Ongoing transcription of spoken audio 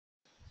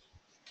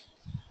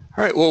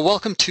All right, well,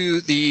 welcome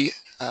to the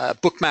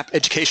Bookmap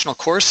educational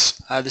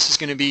course. This is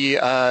going to be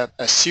a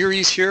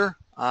series here,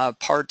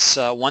 parts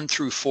 1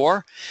 through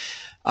 4.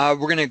 We're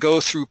going to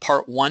go through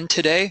part 1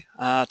 today,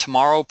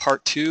 tomorrow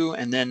part 2,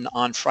 and then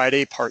on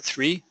Friday part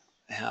 3.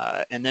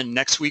 And then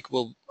next week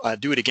we'll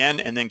do it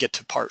again and then get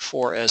to part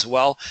 4 as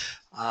well,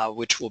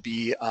 which will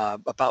be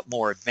about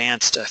more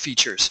advanced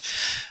features.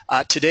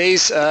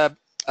 Today's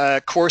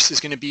course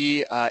is going to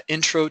be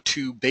Intro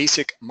to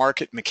Basic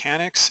Market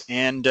Mechanics,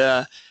 and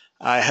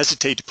I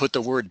hesitate to put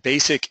the word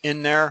basic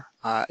in there.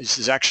 This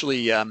is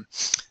actually,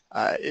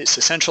 it's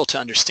essential to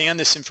understand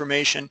this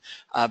information,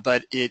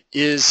 but it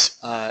is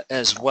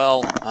as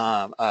well,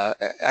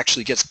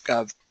 actually gets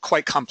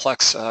quite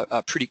complex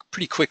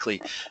pretty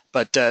quickly.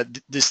 But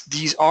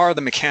these are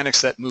the mechanics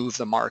that move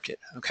the market,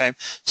 okay?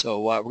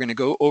 So we're going to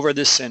go over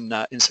this in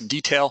some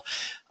detail,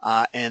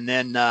 and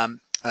then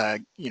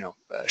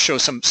show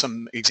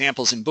some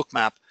examples in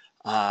Bookmap,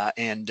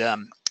 and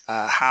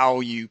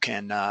how you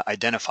can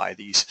identify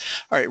these.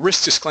 All right,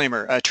 risk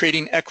disclaimer.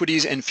 Trading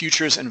equities and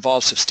futures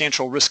involves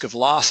substantial risk of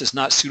loss, is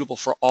not suitable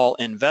for all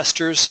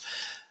investors.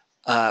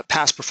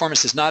 Past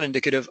performance is not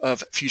indicative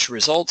of future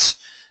results.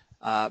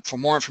 For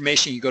more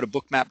information, you go to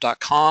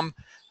bookmap.com,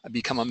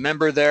 become a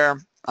member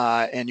there,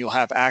 and you'll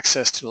have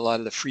access to a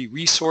lot of the free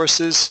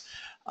resources.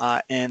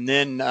 And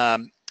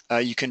then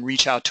you can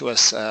reach out to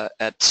us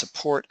at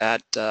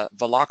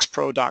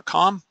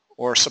support@veloxpro.com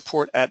or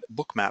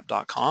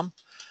support@bookmap.com.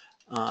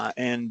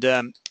 And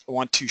I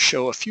want to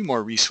show a few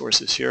more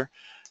resources here.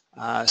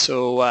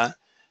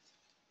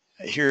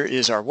 Here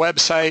is our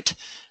website.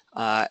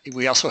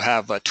 We also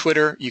have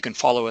Twitter. You can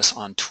follow us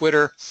on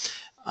Twitter.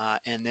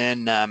 And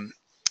then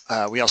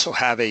we also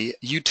have a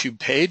YouTube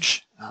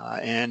page.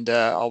 And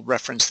I'll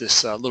reference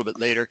this a little bit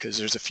later because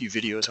there's a few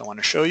videos I want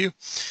to show you.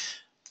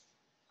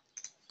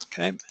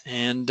 Okay,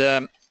 and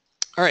all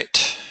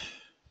right.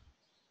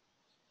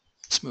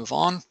 Let's move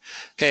on.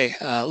 Okay,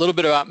 a little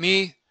bit about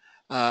me.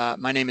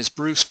 My name is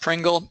Bruce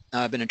Pringle.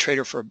 I've been a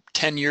trader for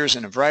 10 years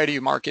in a variety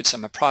of markets.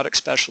 I'm a product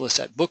specialist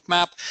at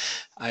Bookmap.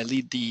 I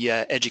lead the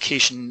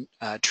education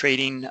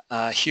trading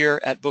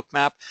here at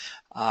Bookmap,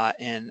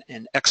 and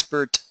an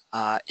expert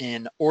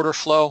in order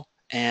flow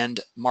and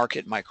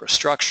market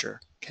microstructure.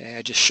 Okay,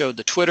 I just showed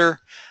the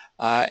Twitter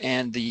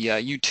and the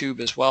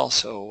YouTube as well,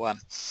 so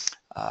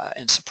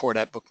and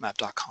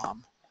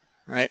support@bookmap.com.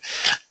 All right.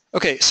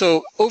 Okay,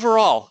 so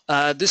overall,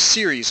 this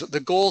series, the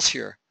goals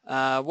here,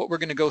 what we're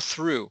going to go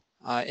through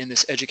in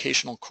this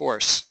educational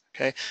course.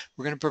 Okay,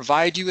 we're going to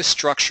provide you a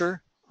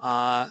structured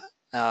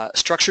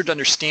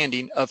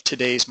understanding of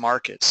today's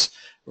markets.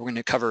 We're going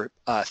to cover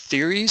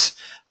theories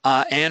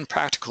and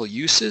practical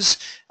uses,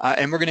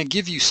 and we're going to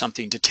give you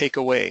something to take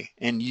away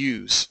and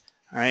use.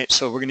 All right,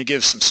 so we're going to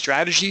give some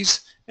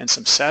strategies and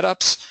some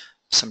setups,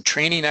 some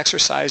training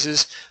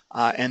exercises,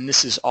 and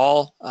this is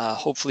all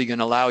hopefully going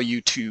to allow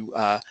you to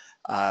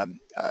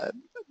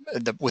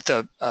with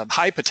a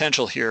high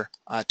potential here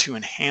to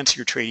enhance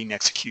your trading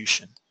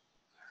execution.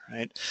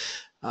 Right?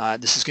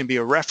 This is going to be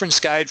a reference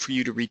guide for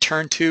you to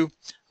return to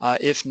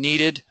if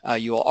needed.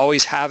 You will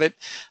always have it.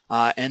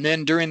 And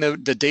then during the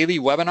daily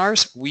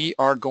webinars, we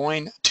are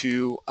going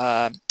to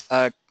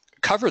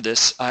cover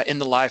this in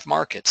the live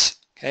markets.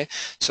 Okay,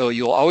 so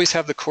you'll always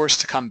have the course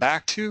to come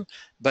back to,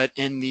 but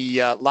in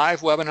the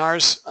live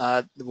webinars,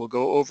 we'll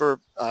go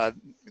over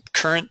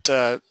current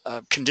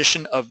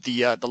condition of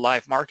the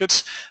live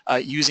markets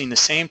using the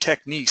same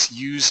techniques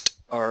used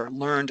or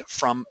learned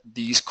from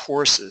these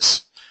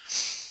courses.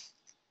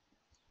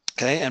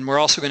 Okay, and we're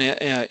also going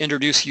to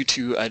introduce you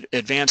to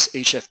advanced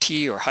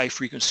HFT or high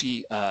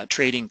frequency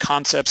trading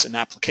concepts and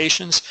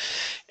applications,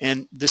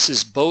 and this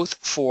is both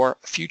for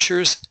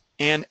futures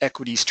and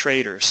equities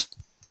traders.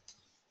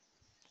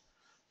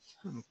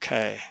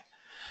 Okay.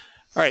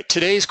 All right,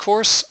 today's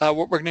course, what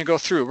we're going to go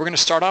through, we're going to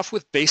start off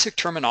with basic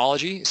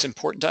terminology. It's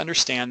important to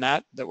understand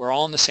that we're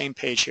all on the same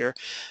page here.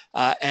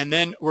 And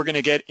then we're going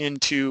to get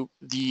into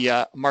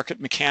the market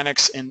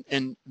mechanics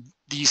and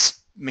these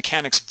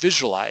mechanics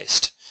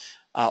visualized.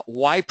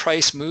 Why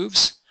price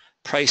moves,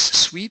 price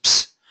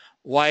sweeps,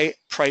 why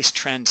price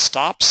trend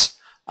stops,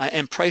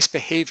 and price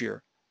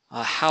behavior,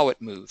 how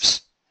it moves.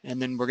 And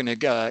then we're going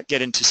to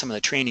get into some of the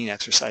training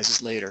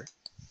exercises later.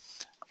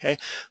 Okay,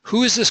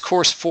 who is this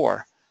course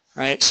for?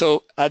 Right,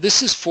 so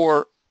this is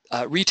for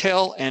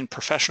retail and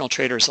professional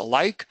traders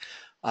alike,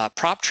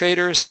 prop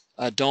traders,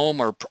 dome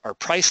or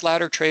price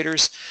ladder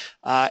traders,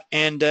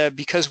 and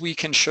because we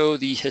can show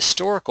the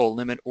historical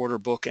limit order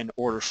book and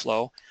order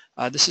flow,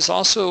 this is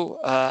also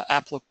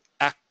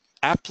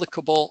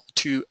applicable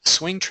to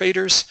swing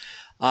traders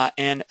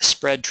and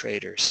spread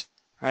traders.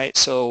 Right,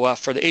 so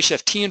for the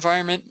HFT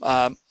environment,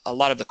 a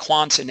lot of the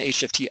quants and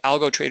HFT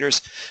algo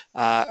traders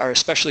are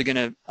especially going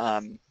to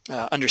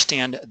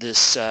understand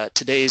this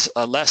today's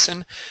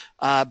lesson,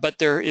 but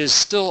there is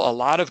still a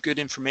lot of good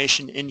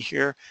information in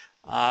here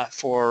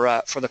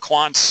for the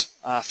quants,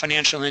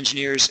 financial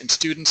engineers, and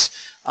students,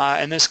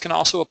 and this can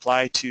also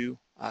apply to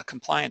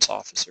compliance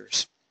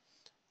officers.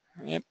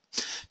 All right.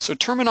 So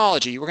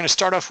terminology, we're going to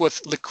start off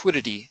with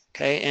liquidity.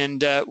 Okay,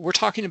 and we're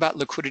talking about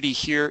liquidity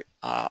here,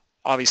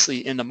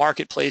 obviously in the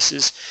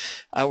marketplaces.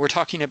 We're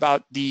talking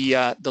about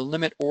the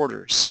limit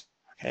orders.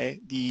 Okay,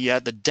 the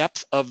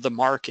depth of the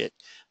market,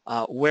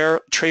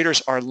 where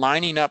traders are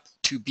lining up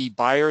to be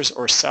buyers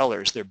or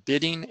sellers. They're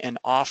bidding and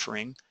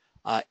offering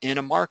in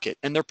a market,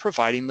 and they're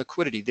providing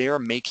liquidity. They are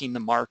making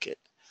the market.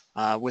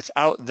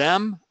 Without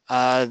them,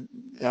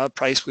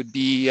 price would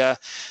be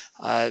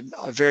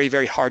very,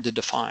 very hard to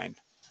define.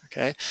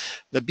 Okay,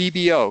 the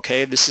BBO.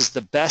 Okay, this is the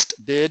best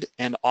bid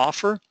and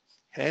offer.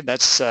 Okay,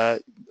 that's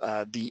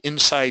the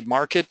inside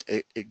market,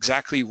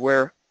 exactly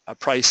where a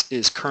price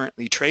is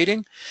currently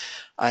trading.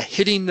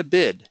 Hitting the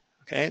bid.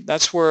 Okay,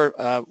 that's where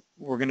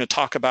we're going to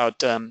talk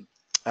about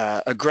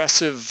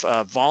aggressive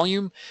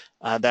volume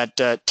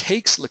that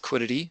takes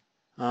liquidity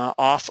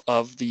off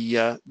of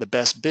the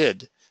best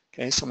bid.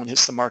 Okay, someone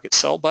hits the market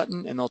sell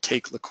button and they'll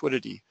take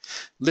liquidity.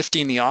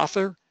 Lifting the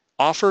offer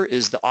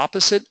is the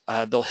opposite.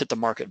 They'll hit the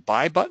market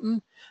buy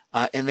button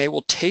and they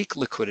will take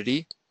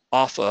liquidity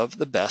off of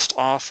the best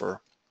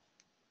offer.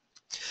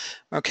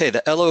 Okay,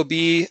 the LOB,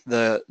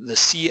 the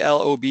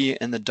CLOB,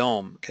 and the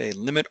DOM. Okay,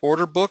 limit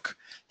order book,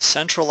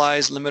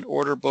 centralized limit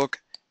order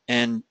book,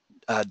 and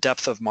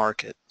depth of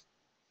market.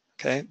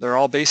 Okay, they're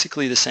all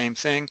basically the same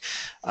thing.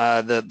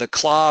 The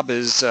CLOB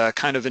is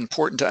kind of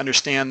important to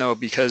understand though,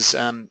 because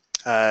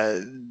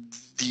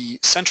the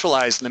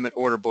centralized limit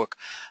order book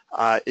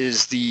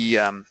is the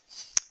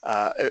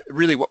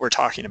really what we're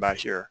talking about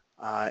here,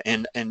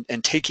 and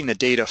taking the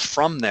data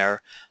from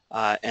there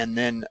and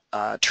then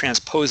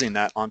transposing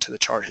that onto the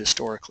chart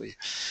historically.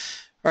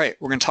 All right,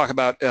 we're going to talk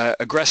about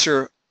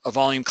aggressor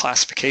volume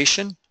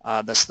classification.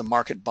 That's the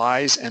market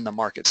buys and the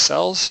market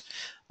sells.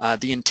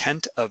 The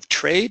intent of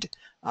trade.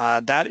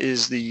 That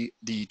is the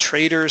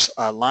traders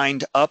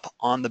lined up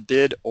on the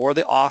bid or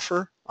the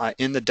offer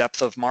in the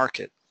depth of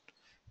market.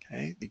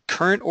 Okay. The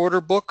current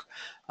order book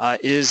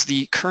is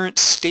the current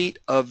state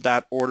of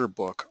that order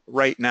book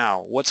right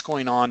now. What's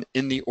going on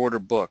in the order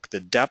book? The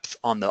depth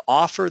on the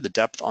offer, the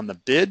depth on the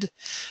bid,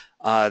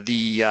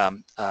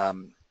 the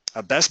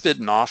best bid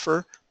and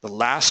offer, the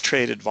last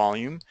traded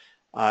volume,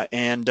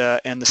 and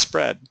the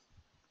spread.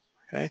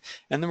 Okay.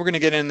 And then we're going to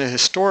get in the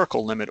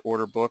historical limit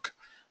order book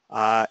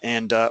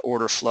and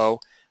order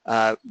flow,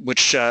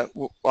 which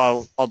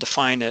I'll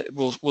define it.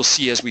 We'll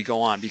see as we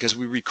go on, because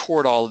we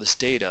record all of this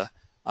data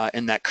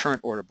in that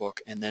current order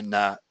book and then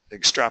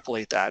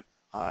extrapolate that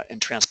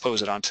and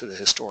transpose it onto the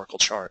historical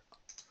chart.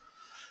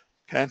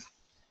 Okay.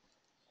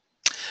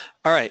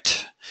 All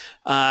right.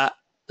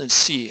 Let's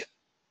see.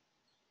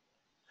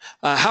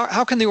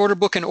 How can the order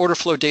book and order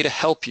flow data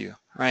help you?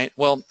 Right.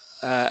 Well,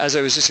 as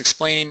I was just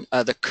explaining,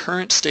 the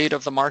current state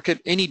of the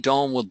market, any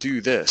DOM will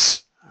do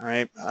this. All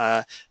right.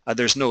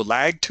 There's no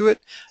lag to it.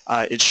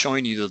 It's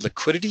showing you the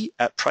liquidity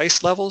at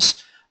price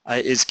levels.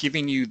 It's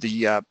giving you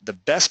the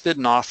best bid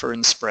and offer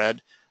and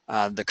spread,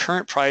 the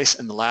current price,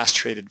 and the last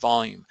traded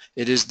volume.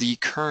 It is the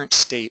current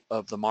state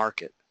of the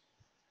market.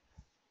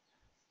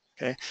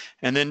 Okay,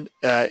 and then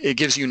it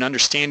gives you an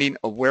understanding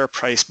of where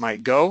price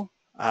might go,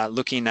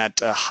 looking at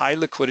high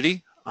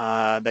liquidity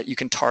that you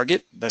can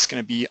target. That's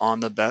going to be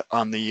on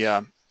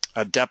the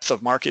depth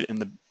of market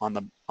in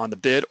on the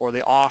bid or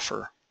the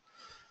offer.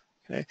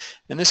 Okay,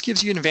 and this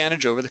gives you an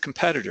advantage over the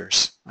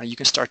competitors. You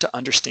can start to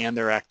understand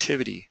their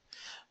activity.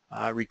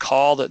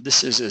 Recall that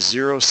this is a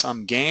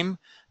zero-sum game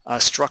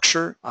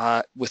structure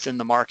within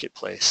the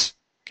marketplace.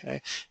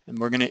 Okay, and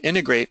we're going to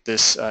integrate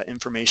this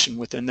information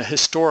within the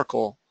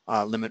historical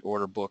limit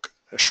order book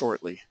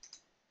shortly.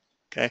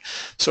 Okay,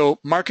 so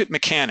market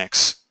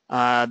mechanics.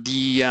 We're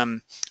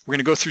going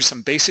to go through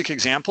some basic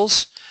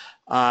examples,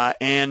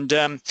 and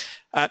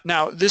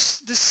now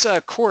this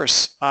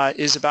course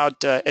is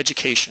about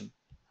education.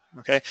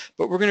 Okay,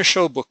 but we're going to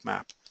show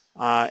Bookmap,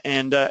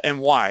 and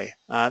why?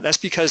 That's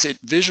because it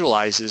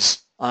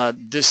visualizes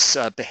this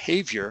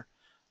behavior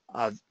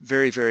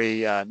very,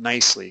 very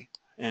nicely.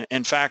 And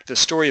in fact, the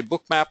story of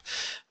Bookmap,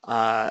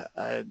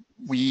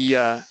 we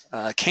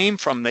came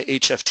from the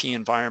HFT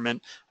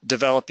environment,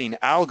 developing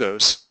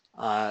algos,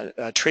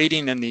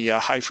 trading in the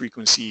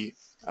high-frequency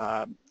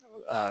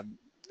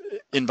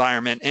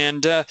environment,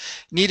 and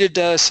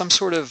needed some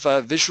sort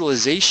of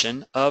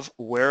visualization of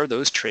where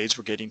those trades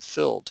were getting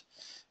filled.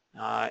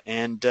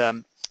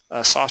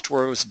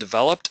 Software was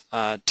developed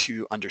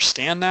to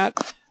understand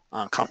that,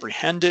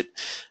 comprehend it,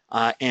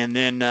 and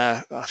then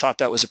I thought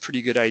that was a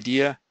pretty good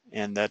idea,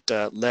 and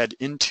that led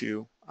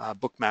into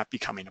Bookmap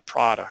becoming a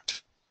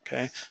product.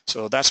 Okay,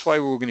 so that's why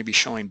we're going to be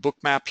showing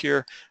Bookmap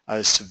here,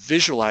 is to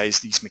visualize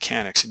these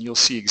mechanics, and you'll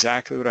see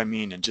exactly what I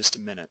mean in just a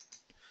minute.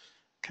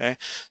 Okay,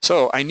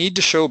 so I need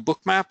to show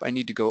Bookmap. I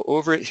need to go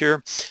over it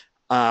here.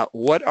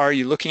 What are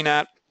you looking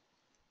at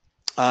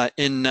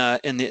in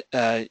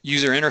the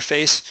user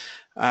interface?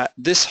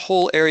 This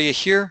whole area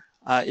here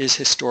is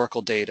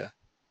historical data.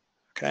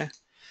 Okay,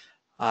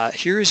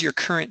 here is your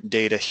current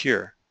data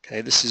here.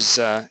 Okay, this is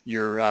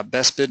your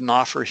best bid and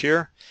offer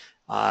here,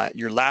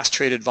 your last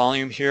traded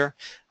volume here,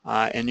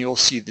 and you'll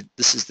see that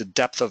this is the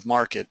depth of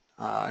market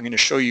I'm going to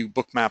show you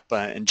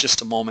Bookmap in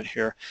just a moment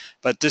here,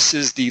 but this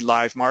is the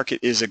live market,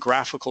 is a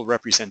graphical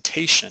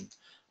representation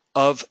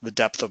of the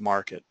depth of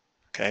market,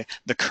 okay,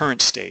 the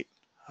current state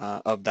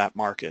of that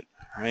market.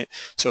 All right,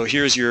 so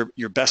here's your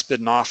best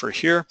bid and offer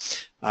here,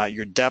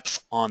 your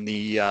depth on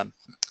the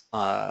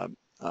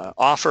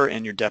offer,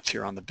 and your depth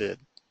here on the bid.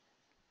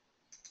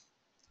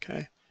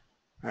 Okay,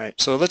 all right,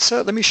 so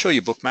let me show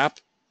you Bookmap,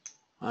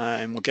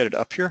 and we'll get it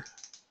up here.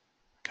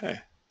 Okay,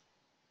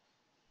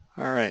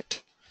 all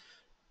right.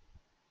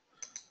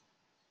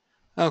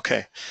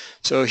 Okay,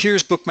 so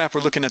here's Bookmap.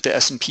 We're looking at the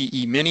S&P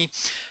E-mini,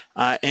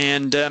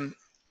 and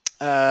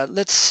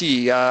let's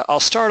see. I'll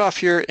start off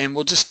here, and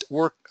we'll just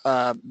work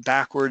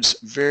backwards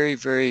very,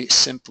 very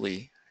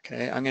simply.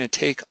 Okay, I'm going to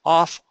take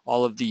off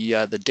all of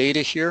the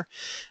data here,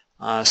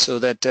 so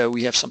that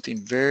we have something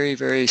very,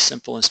 very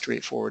simple and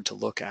straightforward to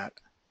look at.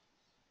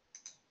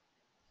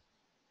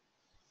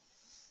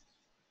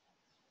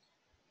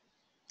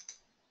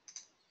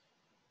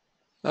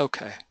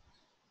 Okay,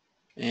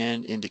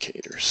 and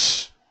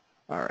indicators.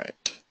 All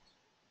right.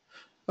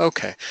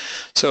 Okay,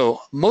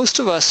 so most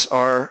of us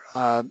are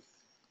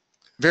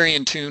very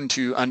in tune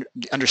to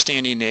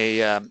understanding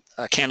a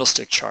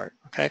candlestick chart.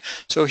 Okay,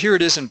 so here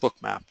it is in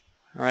Bookmap.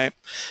 All right,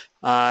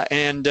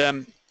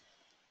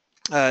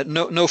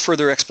 no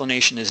further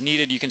explanation is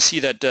needed. You can see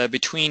that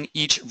between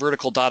each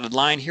vertical dotted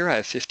line here, I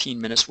have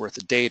 15 minutes worth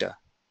of data.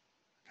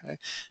 Okay,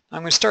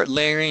 I'm going to start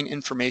layering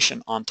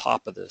information on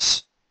top of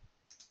this.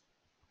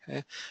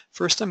 Okay,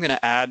 first I'm going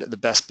to add the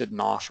best bid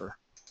and offer.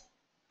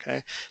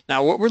 Okay,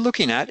 now what we're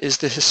looking at is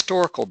the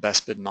historical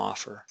best bid and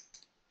offer.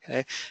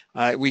 Okay,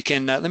 we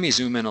can let me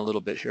zoom in a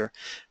little bit here,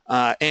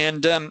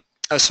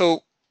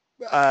 so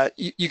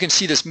you can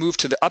see this move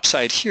to the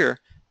upside here.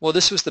 Well,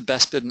 this was the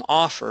best bid and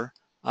offer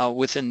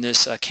within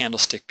this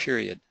candlestick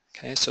period.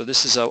 Okay, so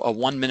this is a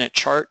 1 minute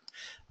chart,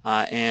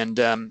 and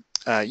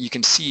you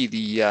can see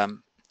the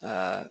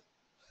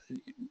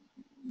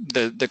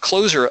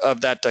closer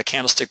of that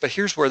candlestick, but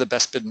here's where the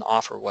best bid and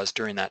offer was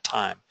during that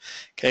time.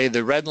 Okay,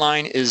 the red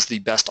line is the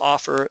best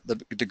offer,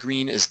 the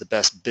green is the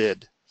best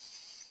bid.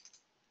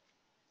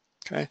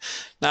 Okay,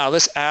 now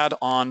let's add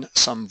on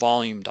some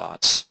volume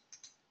dots.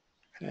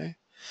 Okay,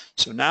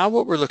 so now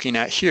what we're looking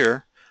at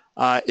here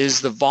is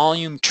the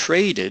volume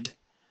traded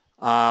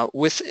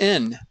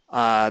within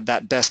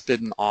that best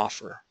bid and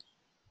offer.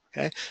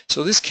 Okay,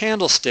 so this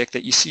candlestick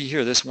that you see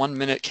here, this 1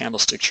 minute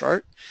candlestick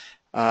chart,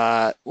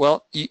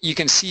 well, you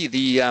can see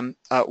the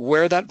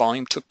where that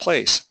volume took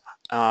place.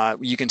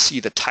 You can see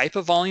the type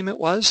of volume it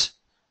was.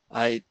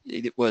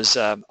 It was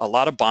a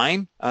lot of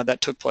buying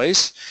that took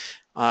place,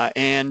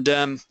 and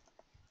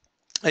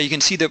you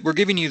can see that we're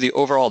giving you the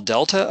overall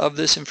delta of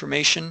this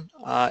information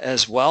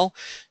as well.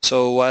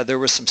 So there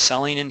was some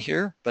selling in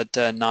here, but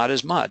not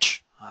as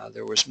much.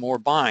 There was more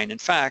buying. In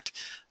fact,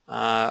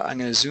 I'm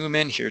going to zoom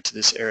in here to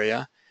this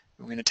area.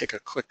 I'm going to take a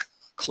quick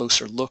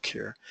closer look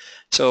here.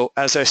 So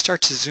as I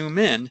start to zoom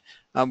in,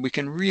 we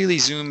can really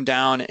zoom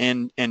down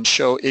and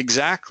show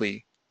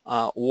exactly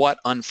what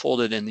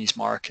unfolded in these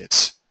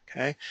markets.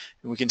 Okay,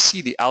 and we can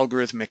see the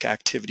algorithmic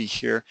activity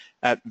here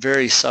at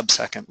very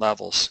sub-second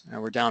levels.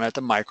 And we're down at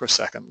the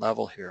microsecond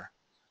level here.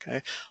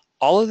 Okay,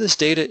 all of this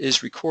data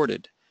is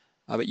recorded,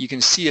 but you can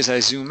see as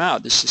I zoom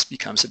out, this just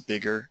becomes a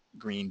bigger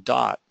green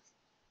dot.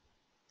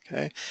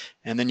 Okay,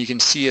 and then you can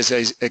see as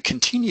I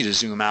continue to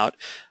zoom out,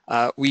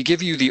 we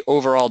give you the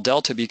overall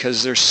delta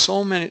because there's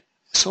so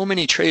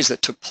many trades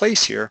that took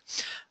place here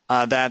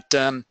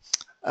that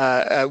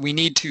we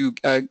need to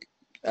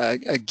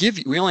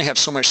we only have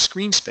so much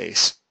screen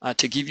space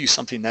to give you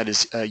something that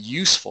is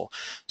useful.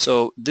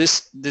 So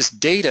this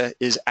data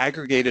is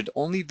aggregated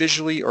only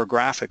visually or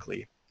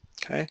graphically.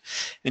 Okay,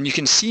 and you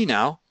can see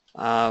now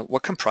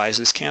what comprises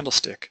this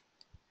candlestick.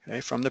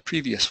 Okay, from the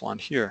previous one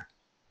here.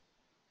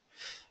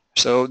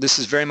 So this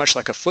is very much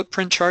like a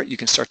footprint chart. You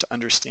can start to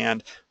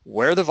understand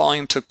where the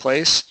volume took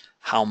place,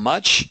 how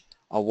much,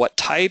 what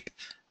type,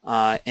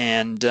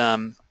 and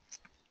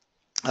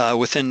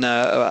within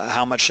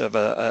how much of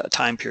a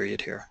time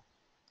period here.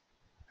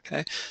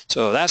 Okay,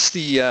 so that's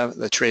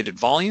the traded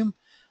volume.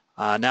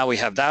 Now we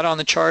have that on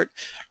the chart,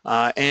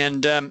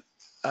 and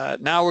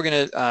now we're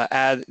going to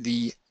add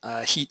the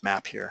heat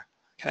map here.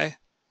 Okay,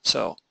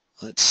 so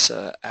let's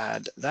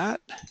add that.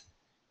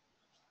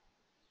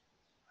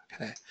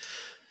 Okay,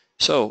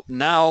 so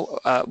now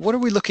what are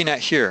we looking at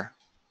here?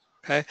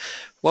 Okay,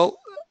 well,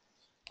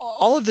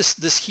 all of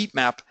this heat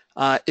map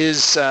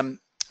is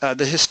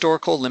the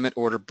historical limit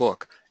order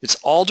book. It's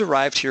all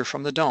derived here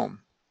from the DOM.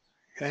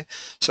 Okay,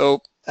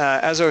 so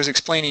as I was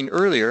explaining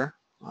earlier,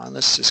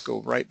 let's just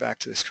go right back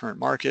to this current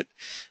market.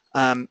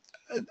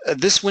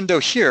 This window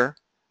here,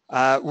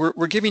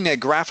 we're giving a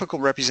graphical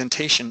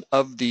representation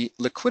of the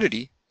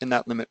liquidity in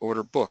that limit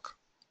order book.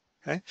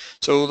 Okay,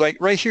 so like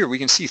right here, we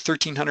can see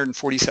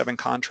 1,347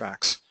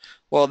 contracts.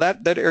 Well,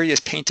 that area is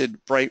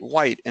painted bright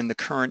white in the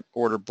current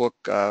order book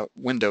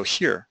window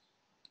here.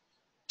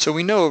 So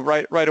we know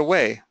right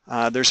away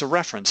there's a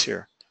reference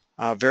here,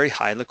 very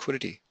high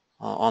liquidity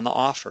on the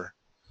offer.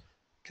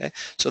 Okay,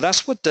 so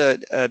that's what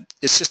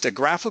it's just a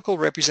graphical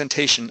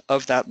representation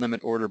of that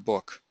limit order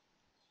book.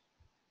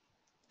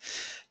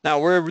 Now,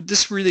 where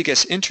this really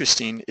gets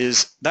interesting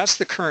is that's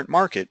the current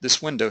market,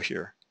 this window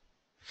here.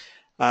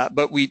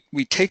 But we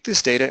take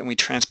this data and we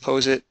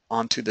transpose it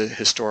onto the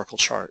historical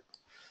chart.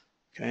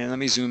 Okay, and let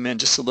me zoom in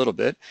just a little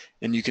bit,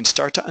 and you can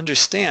start to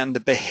understand the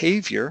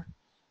behavior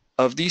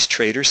of these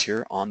traders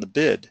here on the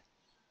bid.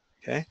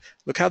 Okay,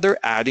 look how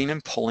they're adding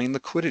and pulling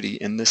liquidity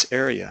in this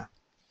area.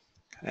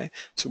 Okay,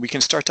 so we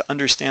can start to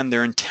understand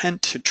their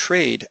intent to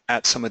trade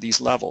at some of these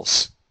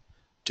levels.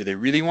 Do they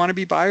really want to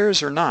be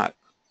buyers or not?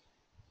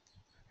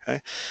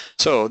 Okay,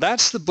 so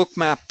that's the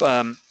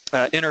Bookmap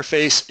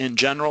interface in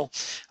general,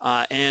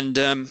 and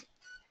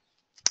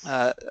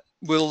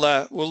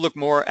we'll look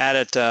more at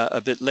it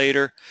a bit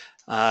later.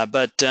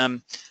 But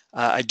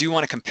I do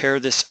want to compare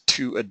this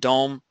to a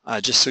DOM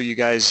just so you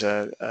guys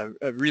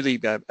really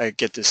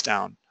get this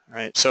down. All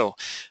right, so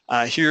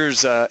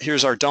here's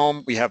our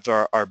DOM. We have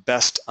our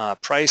best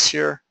price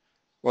here.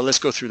 Well, let's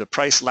go through the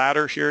price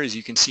ladder here, as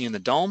you can see in the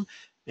DOM,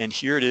 and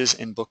here it is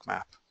in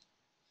Bookmap.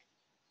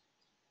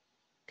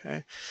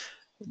 Okay,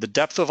 the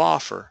depth of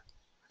offer.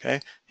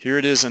 Okay, here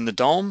it is in the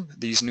DOM,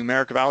 these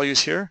numeric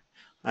values here,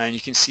 and you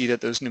can see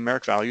that those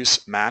numeric values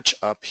match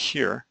up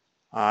here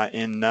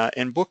in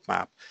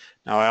Bookmap.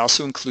 Now, I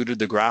also included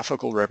the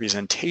graphical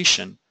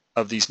representation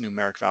of these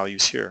numeric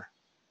values here.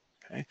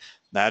 Okay,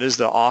 that is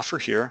the offer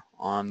here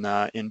on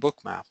in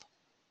Bookmap.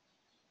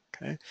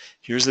 Okay,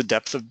 here's the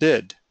depth of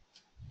bid.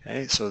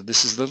 Okay, so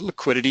this is the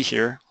liquidity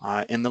here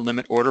in the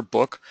limit order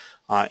book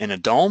in a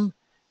DOM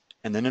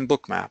and then in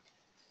Bookmap.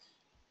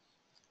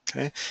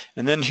 Okay,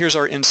 and then here's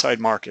our inside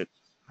market.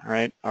 All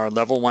right, our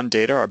level 1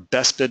 data, our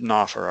best bid and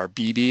offer, our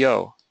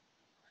BBO.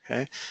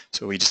 Okay,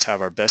 so we just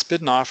have our best bid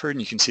and offer, and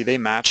you can see they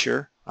match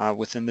here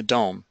within the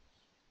DOM.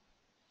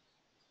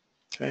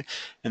 Okay,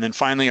 and then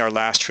finally our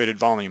last traded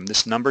volume.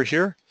 This number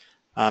here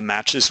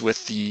matches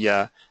with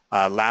the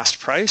last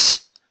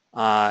price,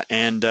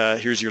 and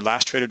here's your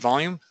last traded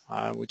volume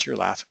with your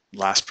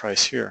last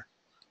price here.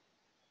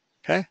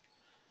 Okay,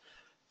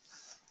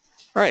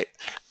 all right.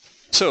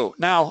 So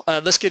now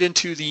let's get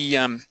into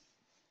the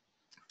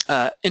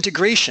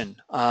integration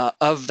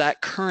of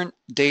that current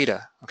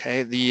data.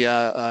 Okay,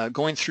 the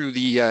going through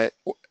the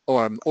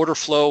order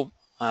flow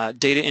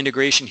data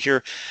integration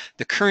here.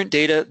 The current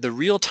data, the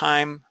real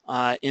time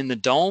in the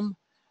DOM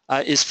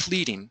is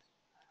fleeting.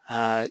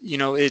 You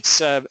know,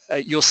 it's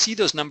you'll see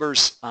those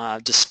numbers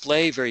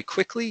display very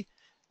quickly,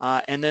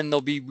 and then they'll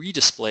be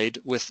redisplayed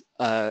with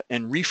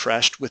and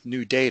refreshed with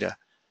new data.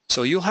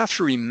 So you'll have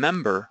to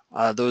remember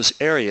those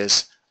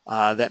areas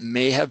that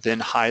may have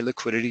been high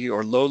liquidity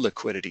or low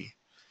liquidity.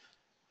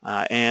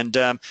 And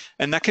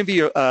that can be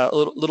a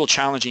little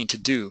challenging to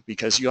do,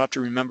 because you have to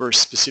remember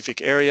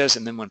specific areas,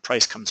 and then when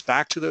price comes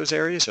back to those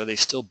areas, are they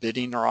still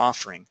bidding or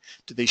offering?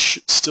 Do they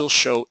still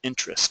show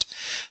interest?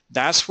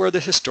 That's where the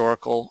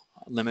historical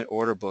limit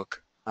order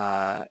book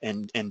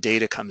and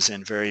data comes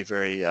in very,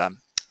 very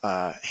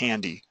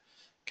handy.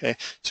 Okay,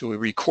 so we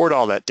record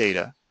all that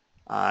data,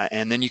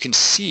 and then you can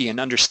see and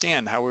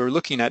understand how we were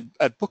looking at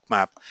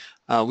Bookmap.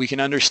 We can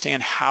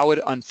understand how it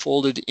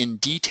unfolded in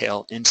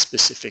detail in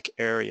specific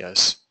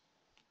areas.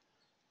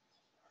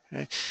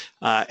 Okay,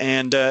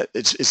 and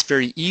it's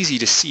very easy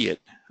to see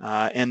it,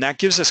 and that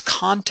gives us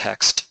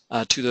context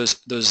to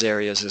those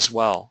areas as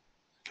well.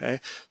 Okay,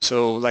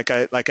 so like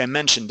I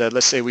mentioned,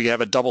 let's say we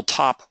have a double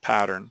top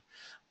pattern.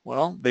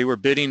 Well, they were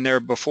bidding there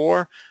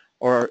before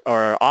or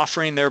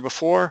offering there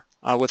before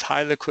with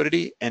high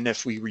liquidity, and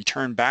if we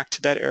return back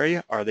to that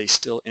area, are they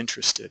still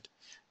interested?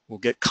 We'll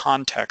get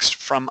context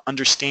from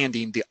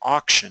understanding the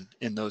auction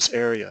in those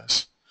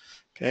areas.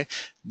 Okay,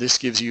 this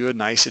gives you a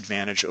nice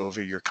advantage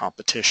over your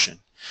competition.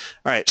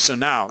 All right, so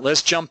now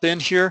let's jump in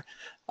here,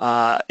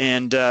 yeah,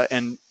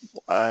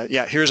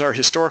 here's our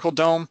historical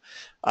DOM,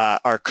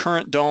 our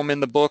current DOM in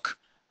the book,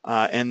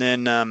 and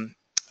then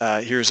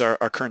here's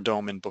our current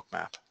DOM in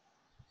Bookmap.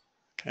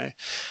 Okay,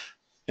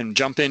 and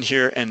jump in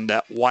here, and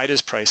why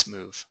does price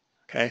move?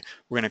 Okay,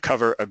 we're going to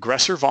cover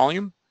aggressor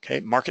volume, okay,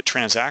 market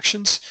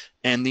transactions,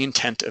 and the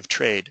intent of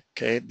trade.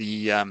 Okay,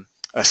 the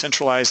a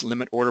centralized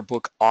limit order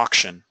book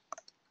auction.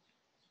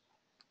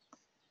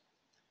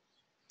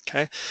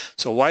 Okay,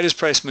 so why does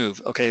price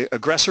move? Okay,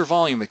 aggressor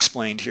volume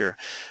explained here.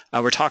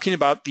 We're talking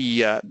about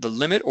the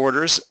limit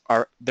orders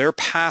they're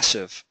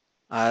passive.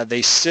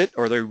 They sit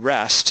or they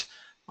rest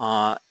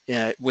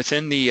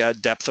within the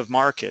depth of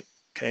market.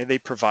 Okay, they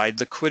provide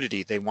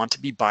liquidity. They want to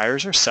be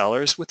buyers or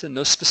sellers within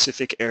those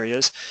specific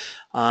areas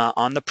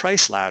on the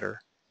price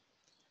ladder.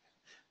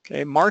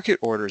 Okay, market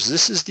orders,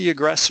 this is the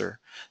aggressor.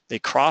 They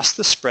cross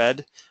the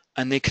spread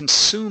and they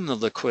consume the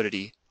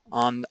liquidity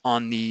in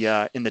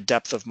the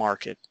depth of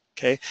market.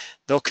 Okay,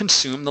 they'll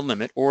consume the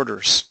limit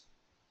orders.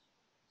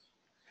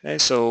 Okay,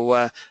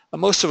 so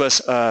most of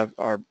us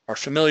are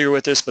familiar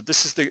with this, but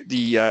this is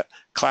the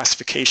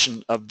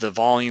classification of the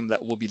volume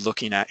that we'll be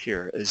looking at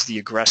here, is the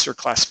aggressor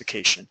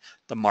classification,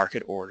 the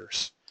market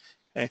orders.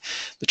 Okay,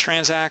 the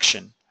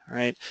transaction, all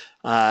right,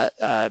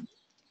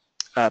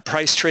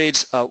 price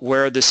trades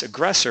where this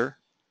aggressor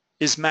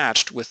is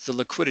matched with the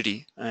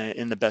liquidity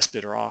in the best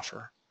bidder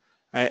offer.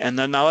 Right? And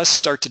then now let's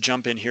start to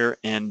jump in here,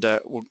 and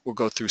we'll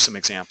go through some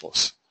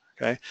examples.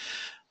 Okay,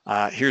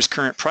 here's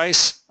current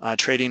price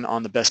trading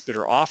on the best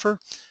bidder offer.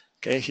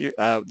 Okay, here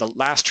the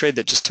last trade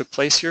that just took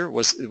place here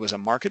was a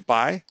market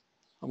buy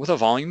with a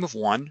volume of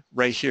 1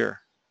 right here.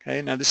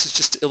 Okay, now this is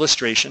just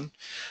illustration.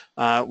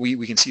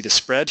 We can see the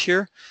spread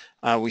here.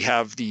 We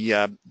have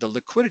the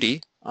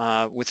liquidity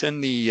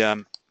within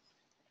the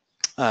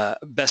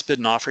best bid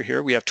and offer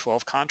here. We have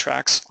 12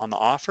 contracts on the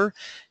offer,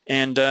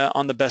 and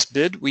on the best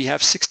bid we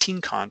have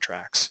 16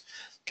 contracts.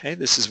 Okay,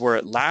 this is where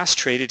it last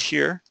traded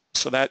here,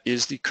 so that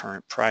is the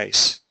current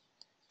price.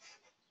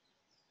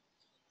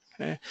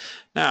 Okay,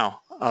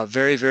 now a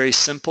very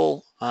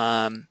simple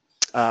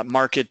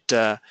market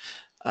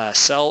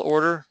sell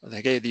order.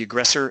 Okay, the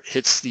aggressor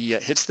hits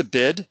the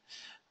bid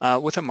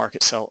with a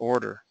market sell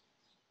order.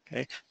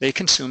 Okay, they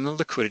consume the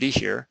liquidity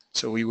here,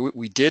 so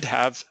we did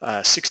have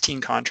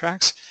 16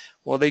 contracts.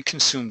 Well, they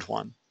consumed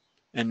 1,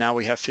 and now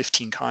we have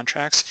 15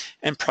 contracts,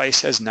 and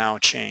price has now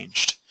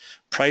changed.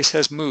 Price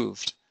has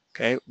moved,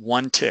 okay,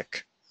 1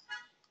 tick.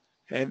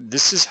 Okay,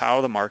 this is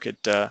how the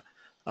market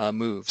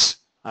moves.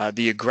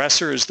 The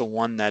aggressor is the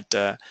one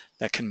that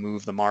can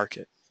move the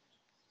market.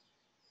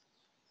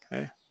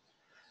 Okay.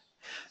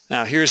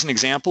 Now here's an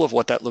example of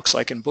what that looks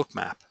like in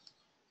Bookmap.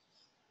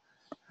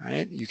 All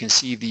right, you can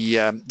see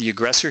the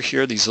aggressor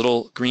here. These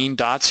little green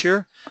dots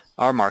here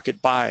are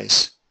market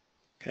buys.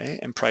 Okay,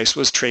 and price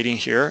was trading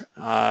here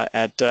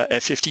at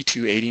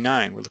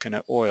 52.89. We're looking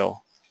at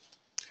oil.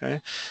 Okay,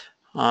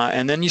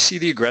 and then you see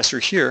the aggressor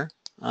here.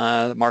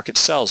 The market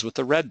sells with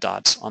the red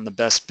dots on the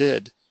best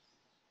bid.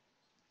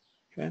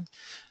 Okay,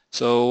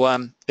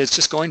 so it's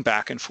just going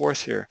back and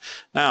forth here.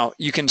 Now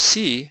you can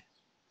see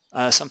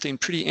something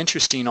pretty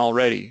interesting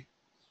already,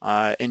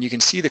 and you can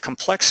see the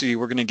complexity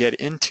we're going to get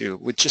into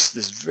with just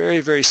this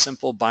very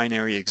simple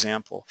binary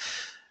example.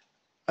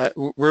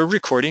 We're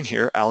recording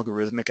here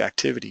algorithmic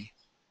activity.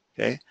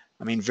 Okay,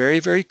 I mean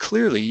very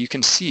clearly you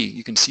can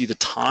see the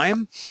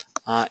time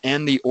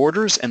and the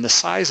orders and the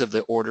size of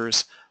the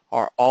orders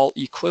are all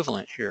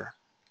equivalent here.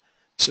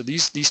 So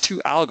these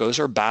two algos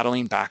are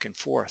battling back and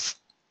forth.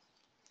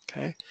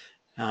 Okay,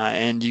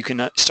 and you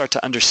can start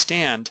to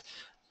understand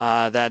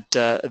that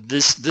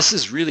this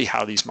is really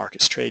how these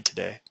markets trade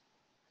today.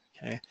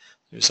 Okay,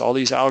 there's all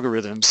these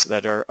algorithms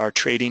that are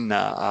trading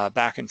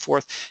back and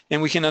forth,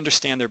 and we can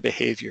understand their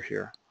behavior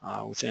here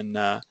within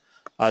the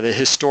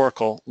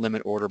historical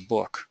limit order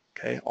book.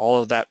 Okay,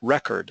 all of that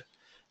record,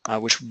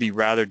 which would be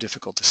rather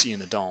difficult to see in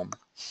the DOM.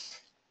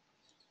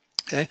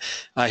 Okay,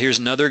 here's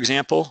another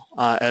example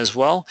as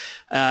well,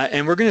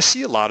 and we're going to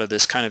see a lot of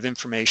this kind of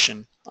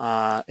information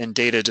and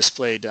data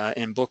displayed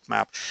in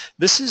Bookmap.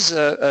 This is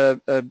an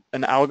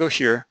algo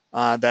here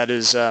that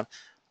is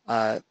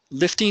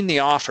lifting the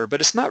offer,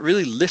 but it's not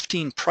really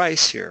lifting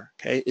price here.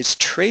 Okay, it's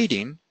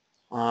trading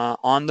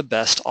on the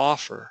best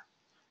offer.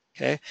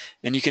 Okay,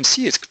 and you can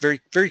see it's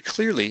very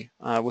clearly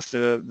with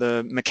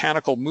the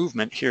mechanical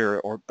movement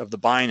here of the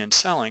buying and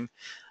selling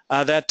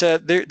that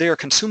they are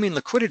consuming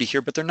liquidity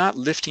here, but they're not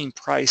lifting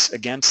price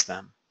against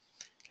them.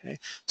 Okay,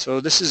 so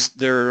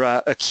they're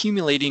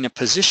accumulating a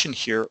position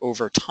here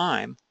over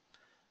time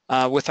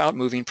without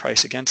moving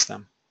price against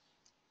them.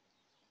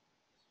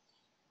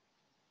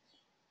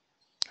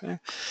 Okay,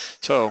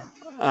 so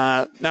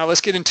now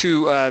let's get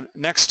into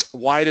next,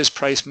 why does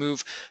price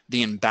move?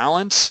 The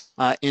imbalance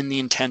in the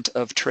intent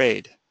of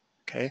trade.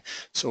 Okay,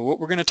 so what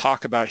we're going to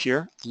talk about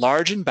here,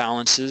 large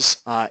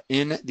imbalances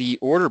in the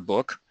order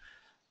book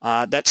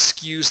that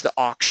skews the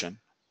auction.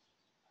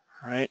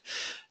 All right,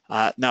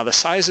 now the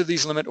size of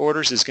these limit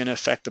orders is going to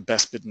affect the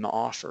best bid and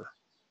offer.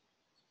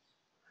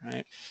 All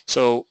right,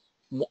 so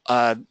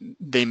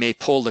they may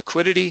pull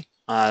liquidity,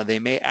 they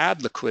may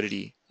add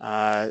liquidity.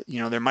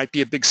 There might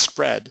be a big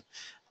spread.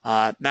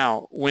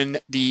 Now, when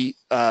the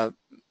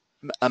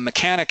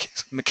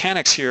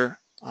mechanics here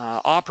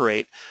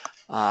operate,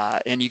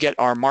 and you get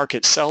our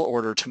market sell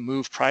order to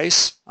move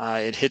price,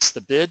 it hits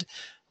the bid.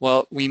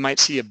 Well, we might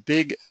see a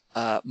big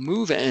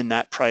move in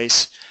that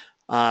price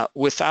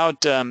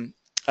without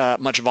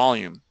much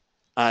volume.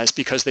 It's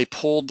because they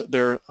pulled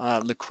their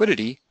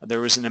liquidity.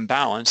 There was an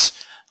imbalance,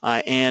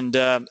 and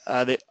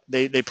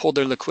they pulled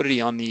their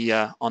liquidity on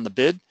the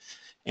bid.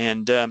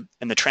 And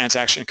the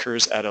transaction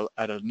occurs at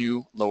a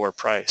new lower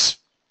price.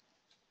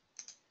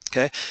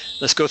 Okay,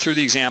 let's go through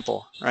the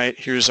example. Right,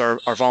 here's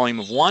our volume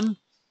of 1.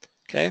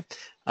 Okay,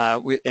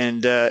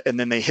 and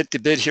then they hit the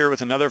bid here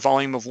with another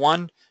volume of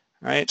 1.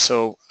 Right,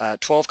 so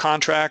 12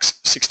 contracts,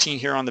 16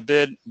 here on the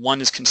bid.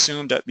 1 is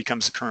consumed. That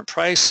becomes the current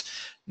price.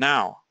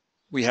 Now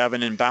we have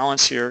an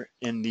imbalance here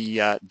in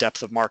the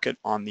depth of market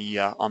on the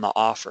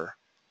offer.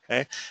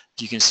 Okay,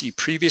 you can see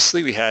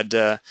previously we had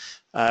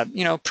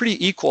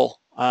pretty equal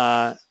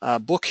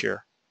book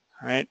here,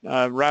 right?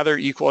 Rather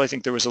equal. I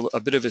think there was a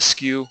bit of a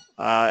skew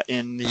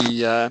in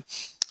the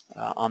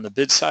on the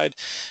bid side,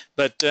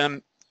 but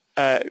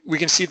we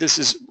can see this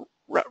is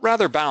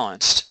rather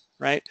balanced,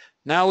 right?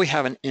 Now we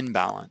have an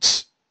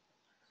imbalance.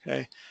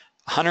 Okay,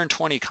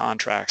 120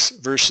 contracts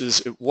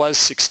versus it was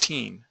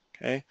 16.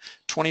 Okay,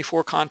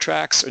 24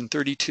 contracts and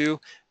 32,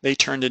 they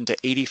turned into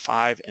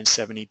 85 and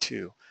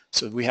 72.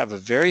 So we have a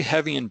very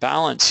heavy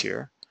imbalance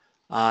here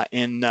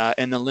in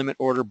the limit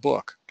order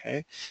book.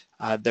 Okay,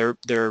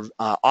 they're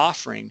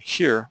offering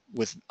here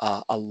with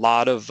a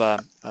lot of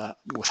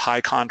with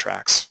high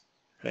contracts.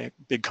 Okay,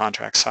 big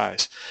contract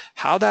size.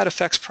 How that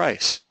affects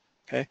price?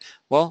 Okay,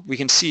 well, we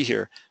can see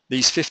here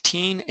these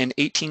 15 and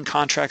 18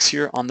 contracts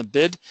here on the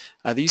bid.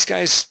 These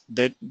guys,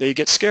 they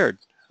get scared.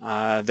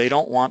 They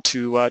don't want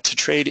to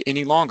trade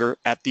any longer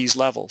at these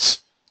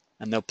levels,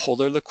 and they'll pull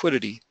their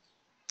liquidity.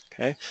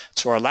 Okay,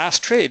 so our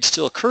last trade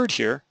still occurred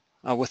here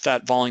with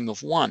that volume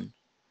of 1.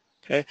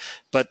 Okay,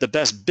 but the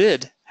best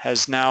bid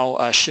has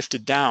now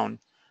shifted down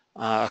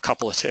a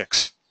couple of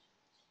ticks.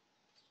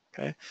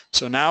 Okay,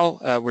 so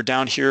now we're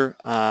down here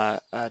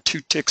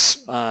 2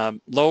 ticks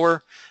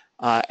lower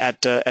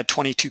at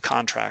 22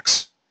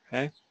 contracts.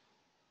 Okay,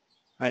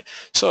 right.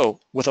 So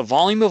with a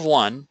volume of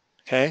 1,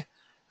 okay,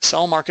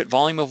 sell market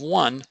volume of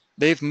 1,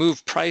 they've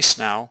moved price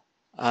now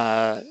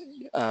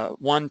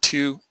 1,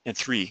 2, and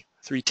 3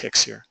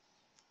 ticks here.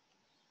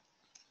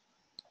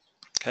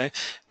 Okay,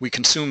 we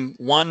consume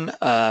 1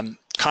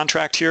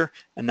 contract here,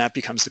 and that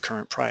becomes the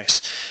current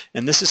price.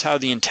 And this is how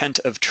the intent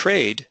of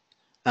trade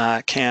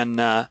can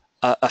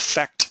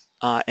affect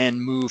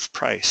and move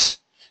price.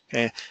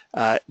 Okay,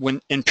 when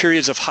in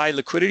periods of high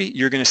liquidity,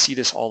 you're going to see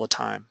this all the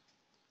time.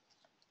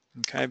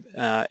 Okay,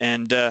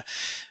 I'm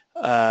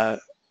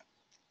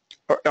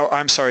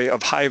sorry,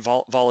 of high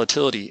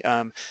volatility.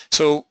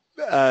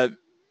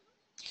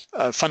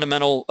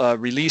 Fundamental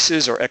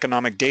releases or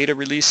economic data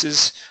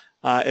releases,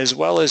 as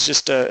well as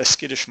just a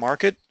skittish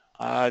market.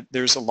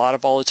 There's a lot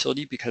of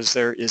volatility because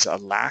there is a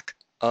lack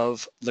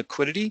of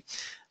liquidity,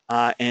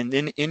 and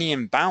in any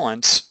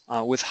imbalance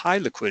with high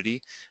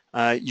liquidity,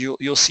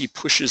 you'll see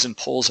pushes and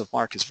pulls of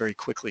markets very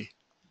quickly.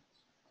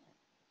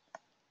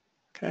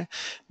 Okay,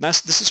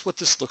 this is what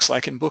this looks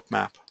like in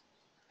Bookmap.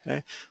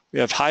 Okay, we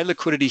have high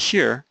liquidity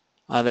here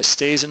that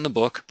stays in the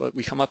book, but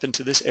we come up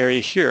into this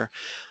area here,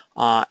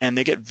 and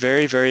they get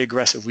very, very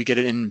aggressive. We get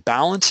an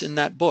imbalance in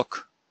that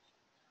book.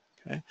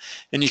 Okay,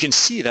 and you can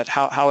see that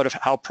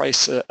how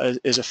price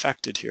is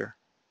affected here.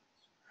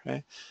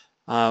 Okay,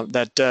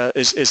 that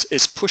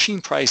is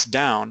pushing price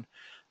down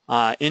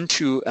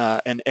into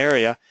an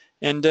area,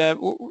 and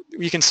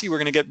you can see we're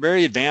going to get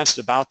very advanced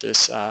about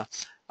this.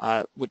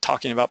 We're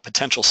talking about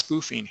potential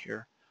spoofing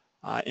here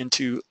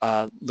into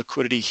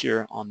liquidity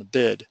here on the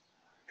bid.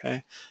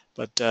 Okay,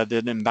 but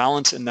the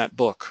imbalance in that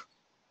book.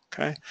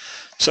 Okay,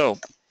 so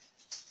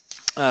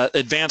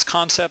advanced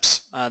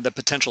concepts, the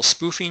potential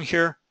spoofing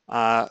here.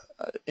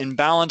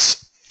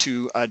 Imbalance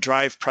to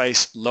drive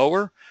price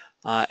lower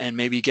and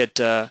maybe get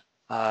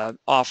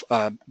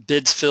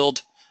bids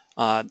filled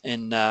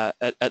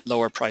at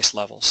lower price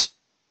levels.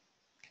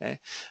 Okay,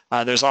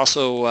 there's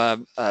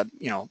also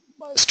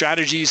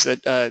strategies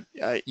that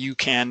you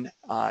can,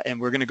 and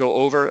we're going to go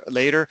over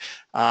later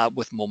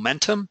with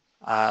momentum,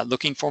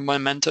 looking for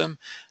momentum,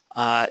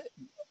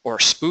 or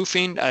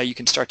spoofing. You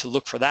can start to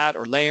look for that,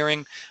 or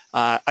layering,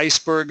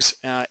 icebergs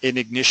in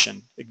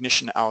ignition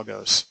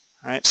algos.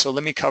 All right, so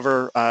let me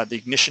cover the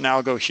ignition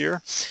algo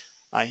here.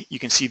 You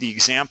can see the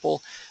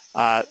example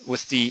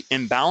with the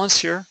imbalance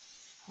here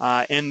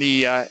in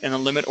the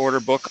limit order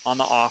book on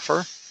the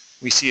offer.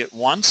 We see it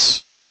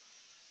once.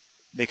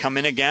 They come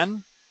in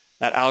again.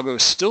 That algo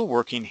is still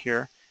working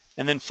here,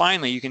 and then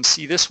finally you can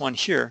see this one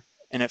here,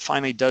 and it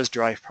finally does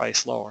drive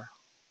price lower.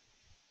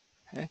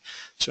 Okay,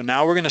 so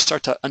now we're going to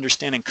start to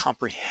understand and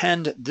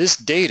comprehend this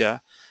data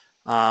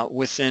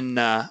within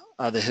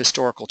the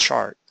historical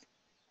chart.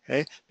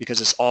 Okay,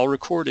 because it's all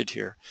recorded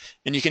here,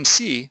 and you can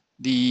see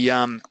the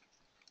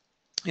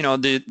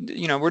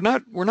we're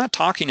not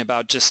talking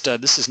about just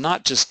this is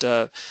not just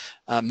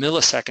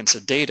milliseconds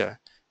of data.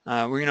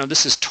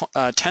 This is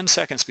 10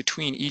 seconds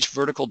between each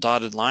vertical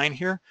dotted line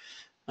here.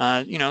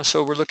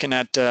 So we're looking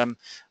at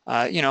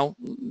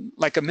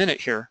like a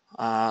minute here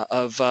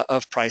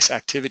of price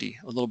activity,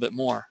 a little bit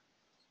more.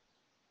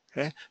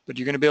 Okay, but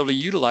you're going to be able to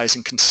utilize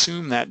and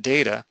consume that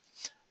data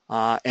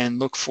and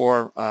look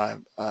for a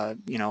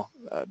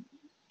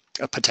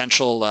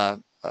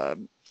potential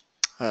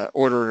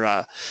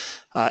order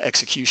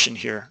execution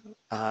here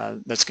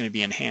that's going to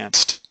be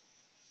enhanced.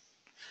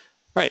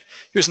 Right,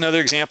 here's another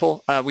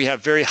example. We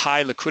have very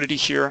high liquidity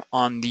here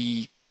on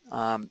the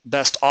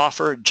best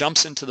offer,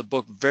 jumps into the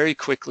book very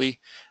quickly,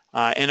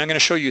 and I'm going to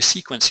show you a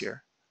sequence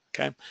here.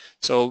 Okay,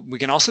 so we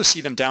can also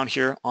see them down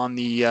here on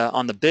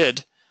the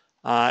bid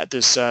at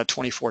this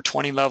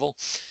 2420 level,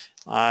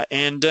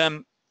 and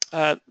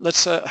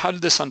let's how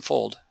did this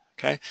unfold?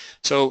 Okay,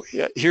 so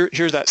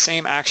here that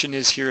same action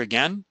is here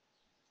again,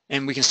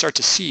 and we can start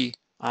to see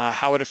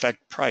how it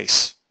affected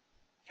price.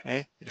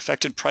 Okay, it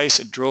affected price.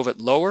 It drove it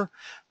lower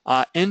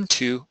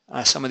into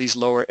some of these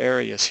lower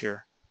areas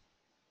here.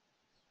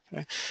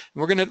 Okay, and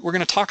we're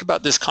gonna talk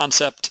about this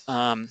concept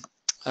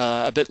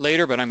a bit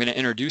later, but I'm going to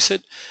introduce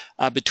it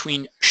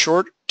between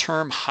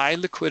short-term high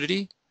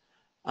liquidity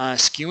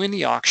skewing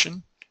the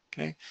auction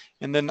Okay,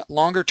 and then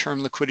longer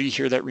term liquidity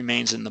here that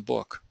remains in the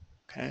book.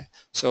 Okay,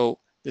 so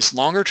this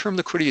longer term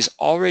liquidity is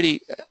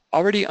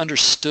already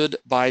understood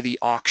by the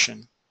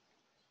auction,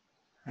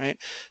 right?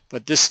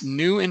 But this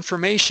new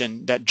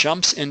information that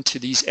jumps into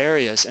these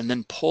areas and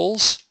then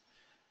pulls,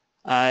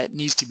 it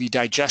needs to be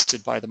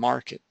digested by the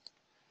market.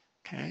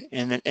 Okay,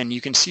 and you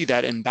can see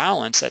that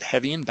imbalance, that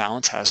heavy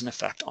imbalance, has an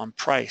effect on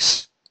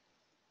price.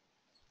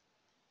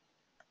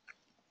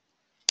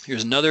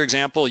 Here's another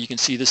example. You can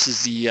see this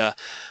is the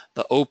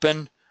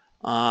open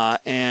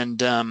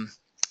and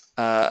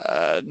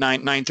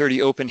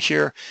 930 open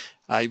here.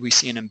 We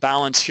see an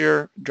imbalance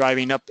here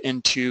driving up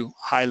into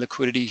high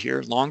liquidity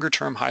here, longer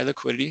term high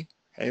liquidity.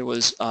 Okay, it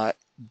was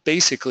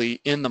basically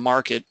in the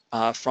market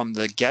from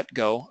the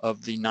get-go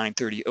of the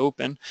 930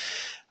 open.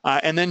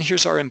 And then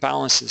here's our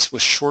imbalances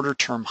with shorter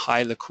term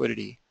high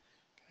liquidity,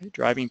 okay,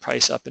 driving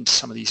price up into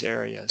some of these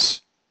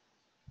areas.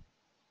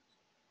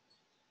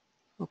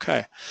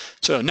 Okay,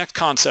 so next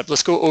concept,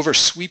 let's go over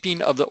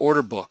sweeping of the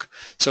order book.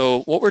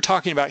 So what we're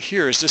talking about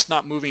here is just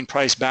not moving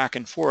price back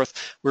and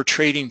forth. We're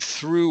trading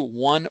through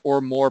one or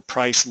more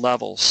price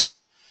levels.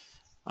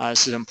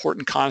 This is an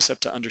important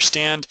concept to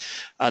understand.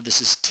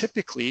 This is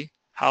typically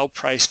how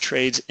price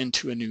trades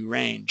into a new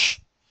range.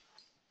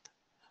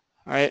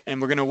 All right, and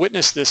we're going to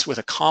witness this with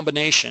a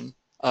combination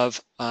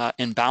of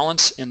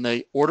imbalance in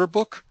the order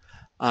book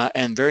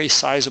and very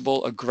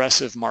sizable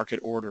aggressive market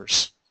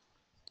orders.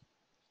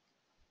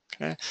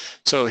 Okay,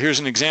 so here's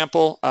an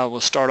example.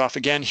 We'll start off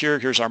again here.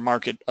 Here's our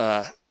market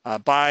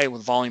buy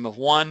with volume of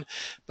 1,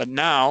 but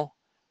now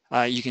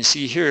you can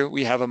see here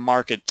we have a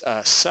market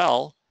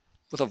sell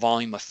with a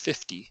volume of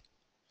 50.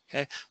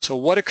 Okay, so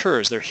what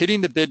occurs? They're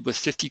hitting the bid with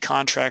 50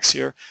 contracts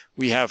here.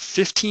 We have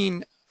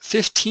 15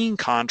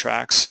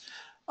 contracts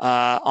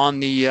on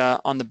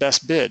the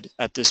best bid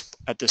at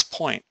this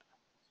point.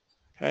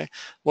 Okay,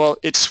 well,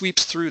 it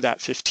sweeps through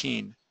that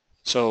 15.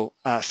 So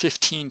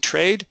 15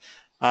 trade.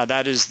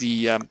 That is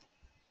the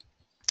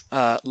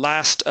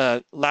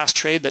last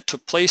trade that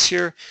took place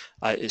here.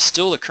 Is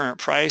still the current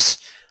price.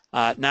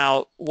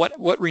 Now,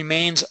 what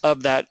remains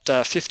of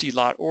that 50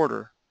 lot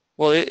order?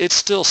 Well, it's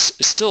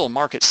still a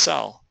market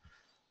sell,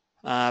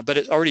 but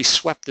it already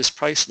swept this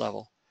price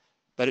level,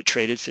 but it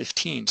traded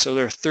 15. So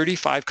there are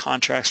 35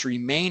 contracts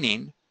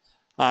remaining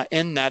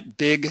in that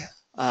big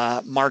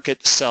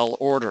market sell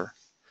order.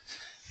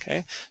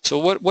 Okay, so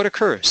what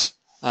occurs?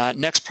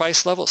 Next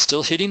price level,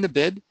 still hitting the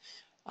bid.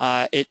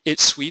 It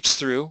sweeps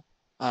through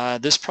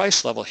this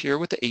price level here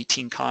with the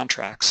 18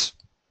 contracts,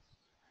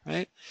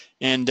 right?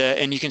 And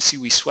you can see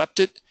we swept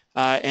it,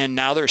 and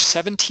now there's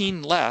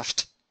 17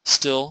 left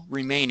still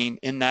remaining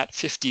in that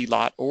 50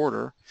 lot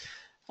order,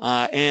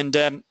 and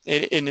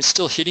it's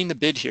still hitting the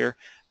bid here,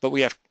 but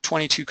we have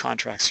 22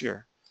 contracts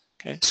here.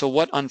 Okay, so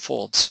what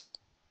unfolds,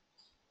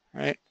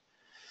 right?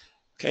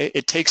 Okay,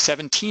 it takes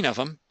 17 of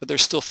them, but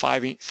there's still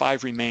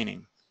five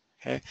remaining.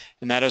 Okay,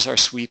 and that is our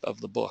sweep of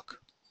the book.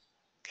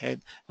 Okay,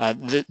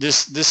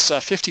 this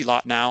 50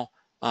 lot now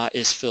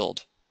is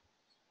filled.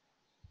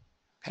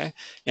 Okay,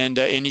 and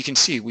you can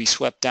see we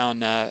swept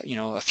down you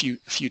know, a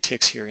few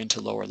ticks here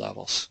into lower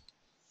levels.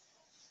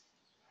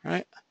 All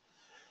right,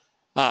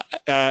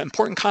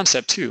 important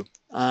concept too.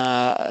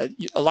 A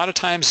lot of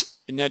times,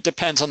 and it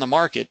depends on the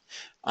market.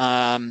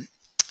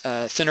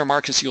 Thinner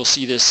markets, you'll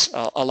see this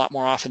a lot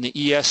more often.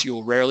 The ES,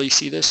 you'll rarely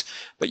see this,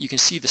 but you can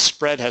see the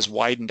spread has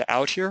widened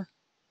out here.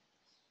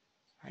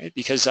 Right?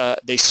 Because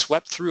they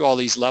swept through all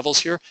these levels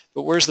here,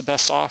 but where's the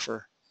best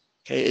offer?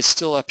 Okay, it's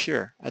still up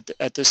here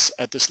at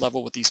this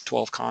level with these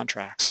 12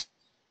 contracts.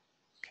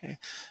 Okay,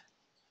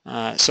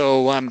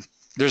 so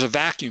there's a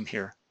vacuum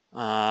here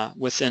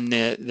within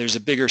there's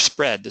a bigger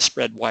spread. The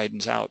spread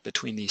widens out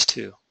between these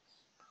two.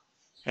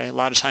 Okay, a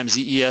lot of times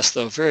the ES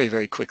though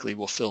very quickly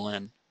will fill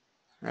in.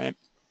 Right?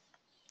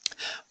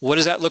 What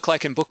does that look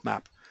like in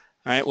Bookmap?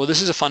 All right, well,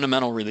 this is a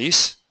fundamental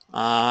release,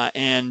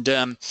 and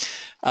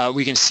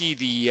we can see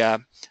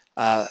the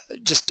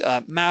just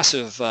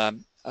massive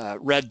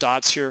red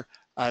dots here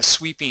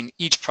sweeping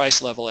each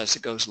price level as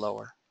it goes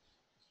lower.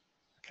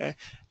 Okay,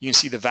 you can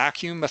see the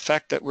vacuum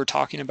effect that we're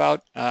talking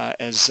about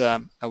as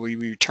we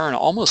return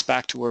almost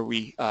back to where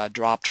we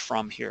dropped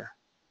from here.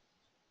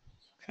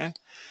 Okay,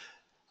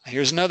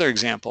 here's another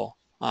example,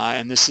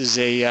 and this is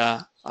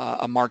a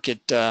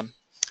market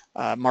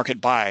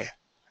buy.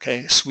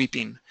 Okay,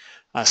 sweeping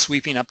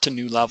up to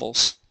new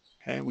levels.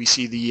 Okay, we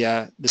see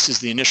this is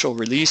the initial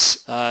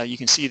release. You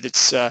can see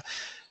that's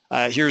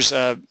here's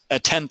at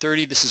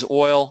 10:30. This is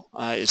oil.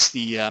 It's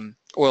the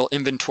oil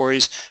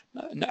inventories.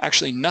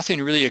 Actually,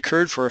 nothing really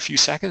occurred for a few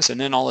seconds,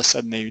 and then all of a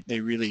sudden they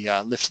really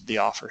lifted the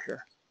offer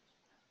here.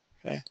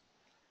 Okay.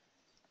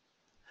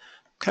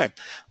 Okay.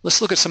 Let's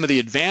look at some of the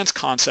advanced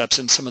concepts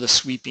and some of the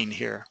sweeping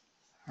here.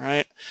 All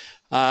right.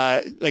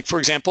 Like for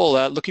example,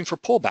 looking for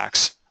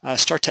pullbacks.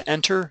 Start to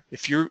enter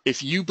if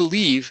you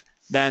believe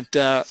that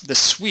the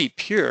sweep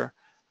here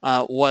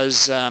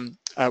was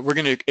we're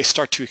going to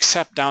start to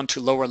accept down to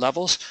lower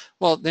levels.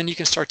 Well, then you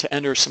can start to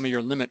enter some of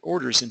your limit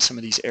orders in some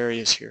of these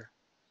areas here.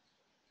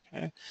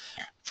 Okay,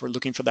 if we're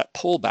looking for that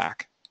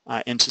pullback.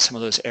 into some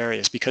of those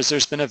areas because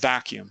there's been a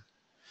vacuum.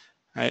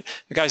 Right,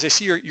 guys, I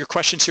see your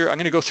questions here. I'm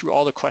going to go through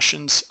all the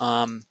questions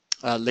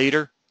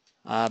later,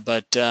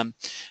 but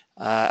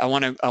I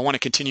want to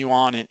continue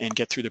on and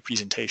get through the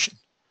presentation.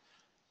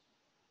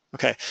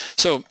 Okay,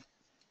 so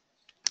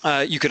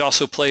you could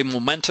also play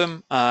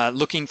momentum,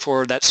 looking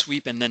for that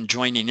sweep and then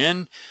joining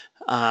in,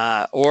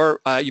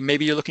 or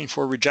maybe you're looking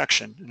for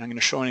rejection, and I'm going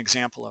to show an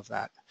example of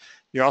that.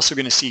 You're also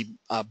going to see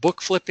book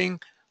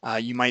flipping.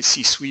 You might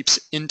see sweeps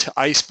into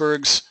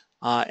icebergs,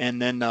 and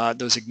then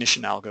those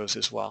ignition algos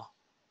as well.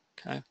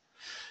 Okay. All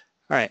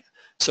right.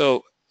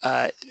 So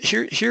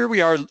here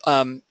we are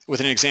with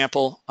an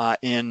example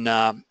in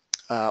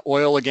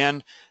oil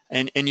again,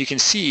 and you can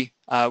see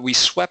we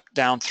swept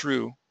down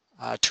through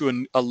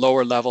to a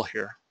lower level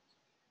here.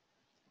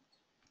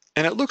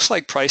 And it looks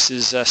like price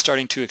is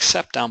starting to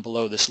accept down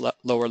below this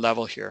lower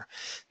level here.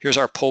 Here's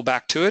our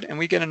pullback to it, and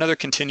we get another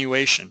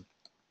continuation.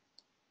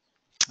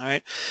 All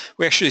right.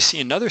 We actually see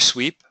another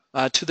sweep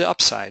to the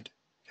upside.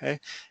 Okay,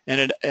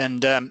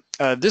 and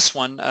this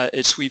one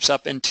it sweeps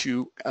up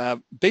into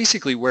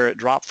basically where it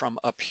dropped from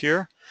up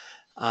here,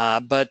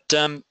 but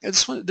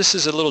this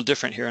is a little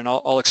different here, and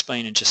I'll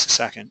explain in just a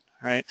second.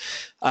 All right,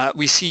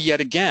 we see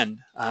yet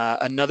again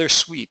another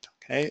sweep.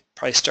 Okay,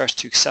 price starts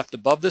to accept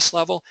above this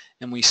level,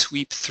 and we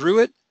sweep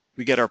through it.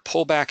 We get our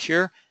pullback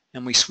here,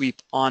 and we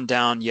sweep on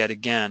down yet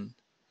again.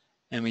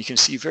 And we can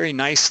see very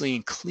nicely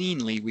and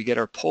cleanly we get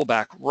our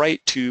pullback right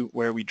to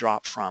where we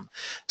dropped from.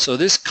 So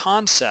this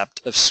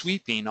concept of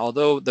sweeping,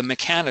 although the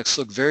mechanics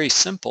look very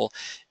simple,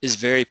 is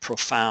very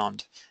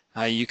profound.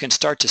 You can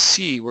start to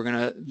see we're going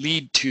to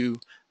lead to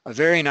a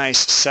very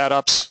nice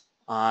setups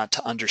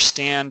to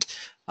understand,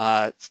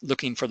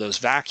 looking for those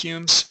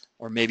vacuums,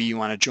 or maybe you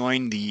want to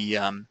join the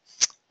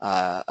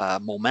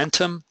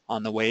momentum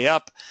on the way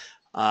up.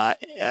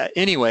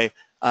 Anyway,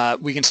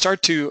 we can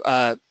start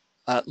to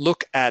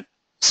look at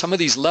some of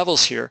these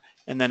levels here,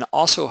 and then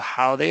also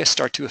how they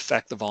start to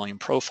affect the volume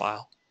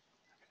profile.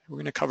 We're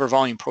going to cover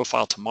volume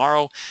profile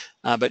tomorrow,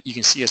 but you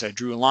can see as I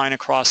drew a line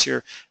across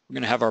here, we're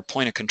going to have our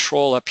point of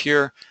control up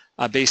here,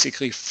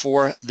 basically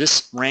for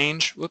this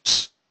range.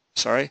 Whoops,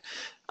 sorry,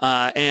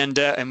 and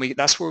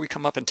that's where we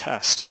come up and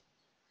test.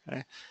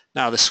 Okay,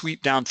 now the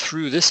sweep down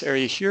through this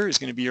area here is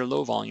going to be your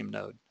low volume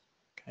node.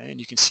 Okay, and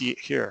you can see it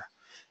here.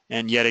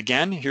 And yet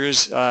again,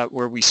 here's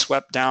where we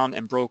swept down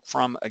and broke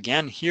from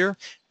again here,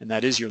 and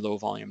that is your low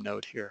volume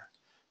node here.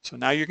 So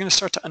now you're going to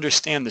start to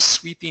understand the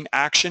sweeping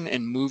action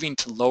and moving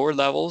to lower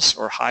levels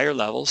or higher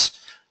levels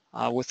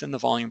within the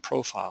volume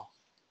profile.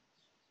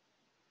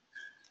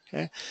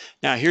 Okay.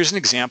 Now here's an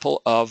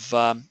example of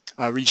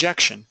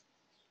rejection.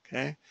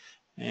 Okay,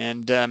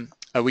 and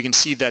we can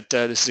see that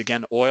this is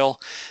again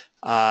oil.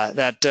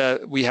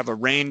 That we have a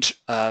range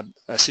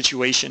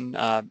situation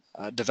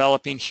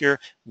developing here.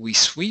 We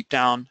sweep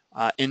down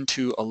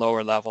into a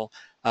lower level,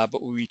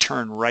 but we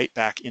return right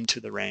back into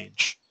the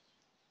range.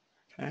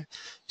 Okay,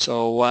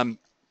 so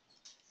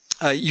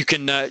you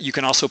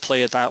can also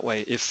play it that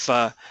way. If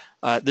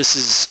this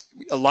is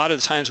a lot of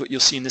the times what you'll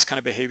see in this kind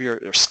of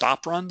behavior are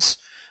stop runs,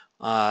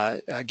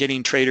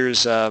 getting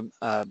traders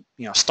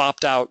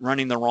stopped out,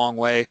 running the wrong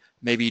way,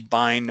 maybe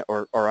buying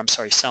or I'm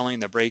sorry, selling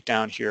the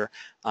breakdown here,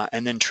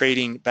 and then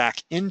trading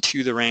back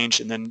into the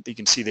range, and then you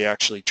can see they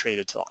actually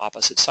traded to the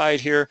opposite side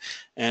here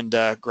and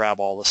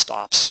grab all the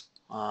stops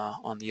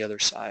on the other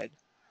side.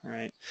 All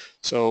right,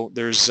 so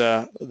there's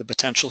the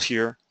potential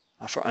here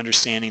for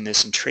understanding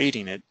this and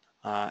trading it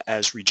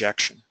as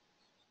rejection.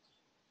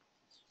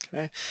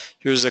 Okay,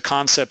 here's a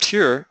concept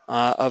here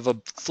of a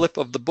flip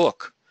of the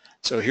book.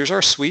 So here's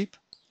our sweep,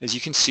 as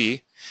you can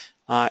see,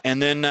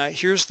 and then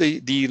here's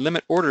the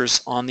limit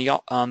orders on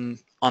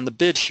the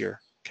bid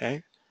here.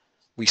 Okay,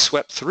 we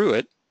swept through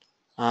it,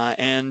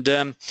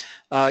 and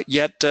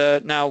yet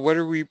now what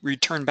do we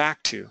return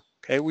back to?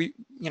 Okay,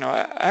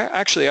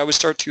 actually I would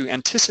start to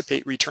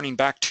anticipate returning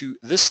back to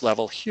this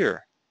level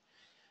here,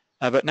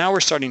 but now we're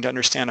starting to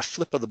understand a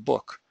flip of the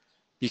book,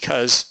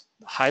 because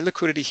high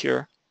liquidity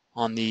here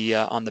on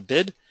the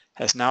bid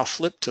has now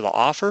flipped to the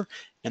offer,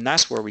 and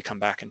that's where we come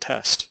back and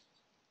test.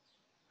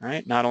 All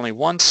right, not only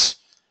once,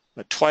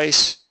 but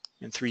twice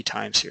and 3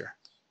 times here.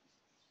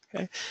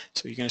 Okay,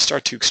 so you're going to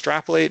start to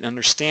extrapolate and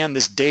understand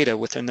this data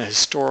within the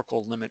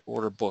historical limit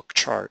order book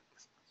chart.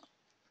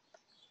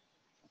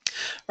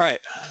 All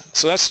right,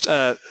 so that's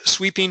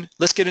sweeping.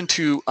 Let's get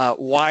into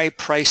why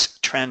price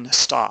trend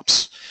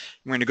stops.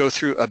 We're going to go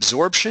through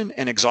absorption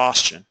and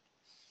exhaustion.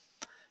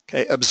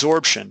 Okay,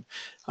 absorption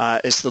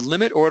is the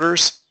limit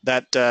orders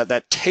that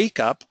take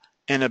up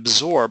and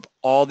absorb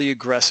all the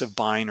aggressive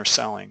buying or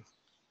selling.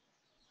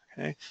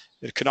 Okay,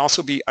 it could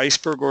also be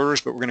iceberg orders,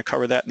 but we're going to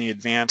cover that in the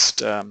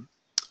advanced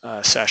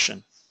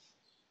session.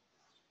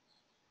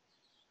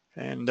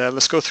 And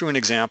let's go through an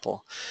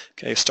example.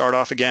 Okay, start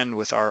off again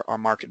with our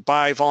market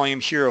buy volume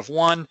here of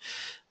 1,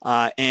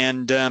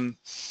 and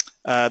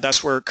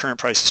that's where current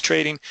price is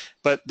trading,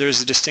 but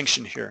there's a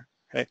distinction here.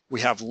 Okay,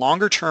 we have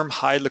longer term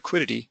high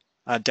liquidity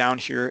down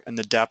here in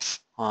the depth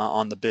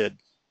on the bid.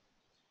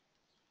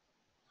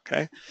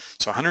 Okay,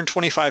 so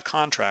 125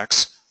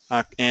 contracts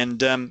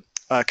and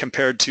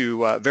compared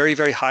to very,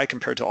 very high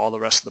compared to all the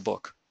rest of the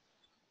book.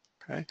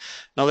 Okay.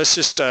 Now let's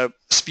just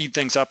speed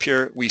things up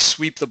here. We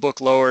sweep the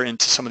book lower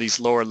into some of these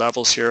lower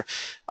levels here.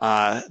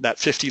 That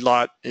 50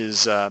 lot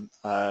is, you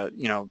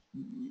know,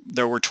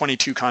 there were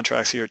 22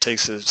 contracts here. It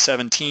takes us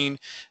 17.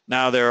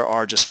 Now there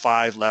are just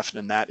 5 left,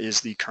 and that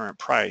is the current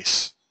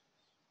price.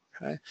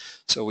 Okay.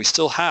 So we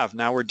still have,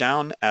 now we're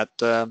down at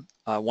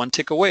 1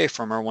 tick away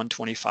from our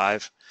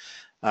 125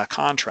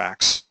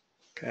 contracts.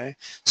 Okay.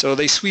 So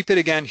they sweep it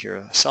again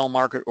here. Sell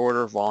market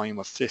order volume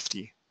of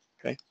 50.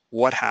 Okay.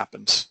 What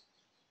happens?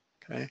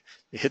 Okay,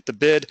 they hit the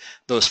bid,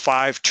 those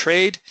 5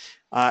 trade,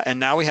 and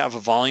now we have a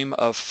volume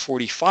of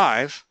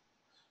 45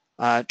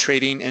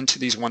 trading into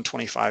these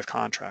 125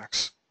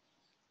 contracts.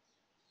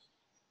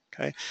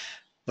 Okay,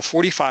 the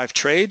 45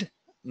 trade,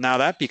 now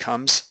that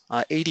becomes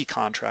 80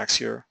 contracts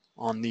here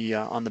on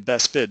the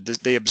best bid.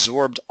 They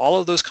absorbed all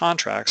of those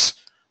contracts,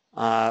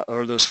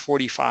 or those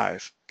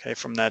 45, okay,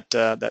 from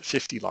that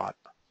 50 lot.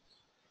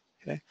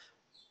 Okay,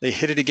 they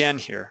hit it again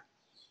here.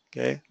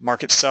 Okay,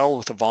 market sell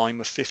with a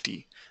volume of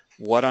 50.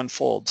 What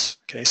unfolds?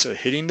 Okay, so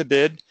hitting the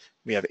bid,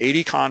 we have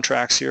 80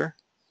 contracts here.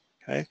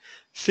 Okay,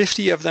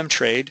 50 of them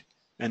trade,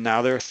 and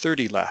now there are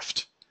 30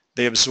 left.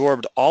 They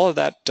absorbed all of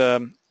that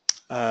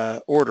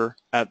order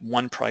at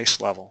 1 price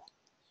level.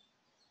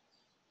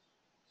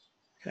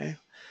 Okay,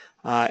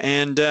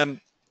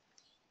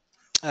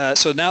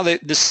 so now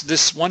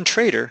this one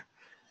trader,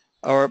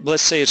 or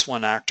let's say it's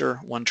one actor,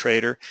 one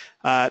trader,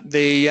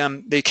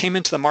 they came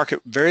into the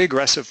market very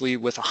aggressively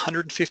with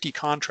 150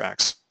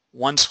 contracts.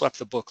 One swept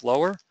the book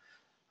lower.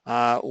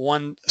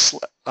 One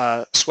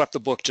swept the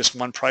book just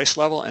 1 price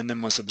level and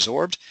then was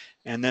absorbed,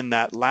 and then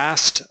that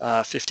last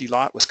 50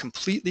 lot was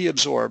completely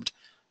absorbed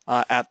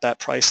at that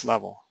price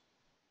level.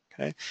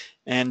 Okay,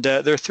 and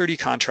there are 30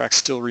 contracts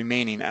still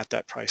remaining at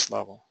that price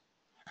level.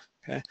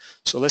 Okay,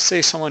 so let's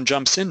say someone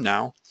jumps in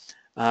now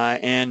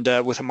and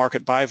with a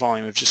market buy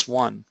volume of just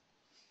 1.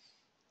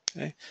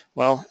 Okay,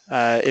 well,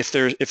 if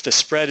the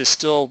spread is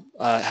still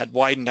had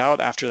widened out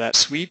after that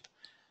sweep,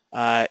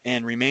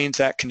 and remains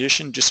that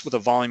condition just with a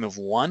volume of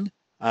 1,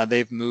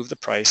 they've moved the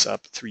price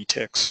up 3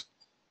 ticks.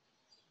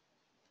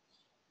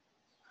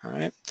 All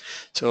right,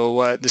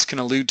 so this can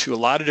allude to a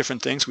lot of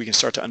different things. We can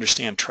start to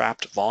understand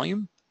trapped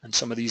volume in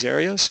some of these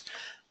areas,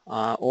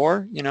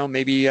 or you know,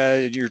 maybe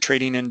you're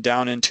trading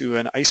down into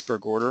an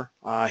iceberg order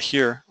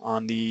here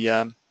on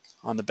the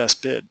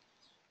best bid.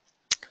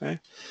 Okay.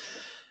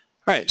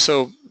 All right,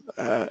 so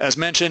as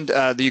mentioned,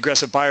 the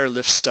aggressive buyer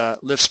lifts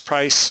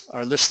price,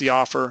 or lifts the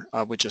offer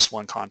with just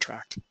 1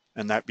 contract,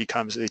 and that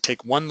becomes, they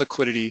take one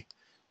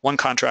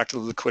contract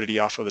of liquidity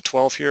off of the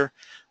 12 here,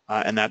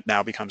 and that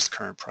now becomes the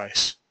current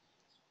price.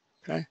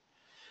 Okay,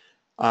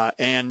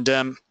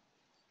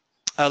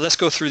 let's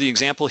go through the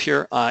example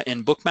here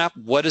in Bookmap.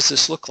 What does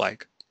this look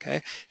like?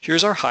 Okay,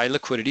 here's our high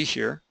liquidity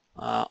here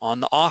on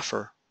the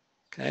offer.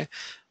 Okay.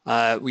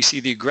 We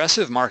see the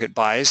aggressive market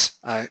buys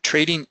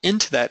trading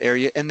into that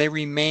area, and they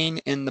remain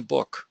in the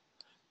book.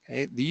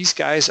 Okay, these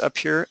guys up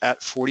here at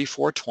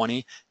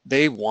 44.20,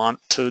 they want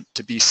to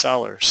be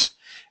sellers,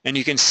 and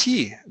you can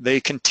see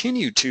they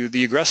continue to,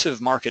 the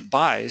aggressive market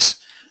buys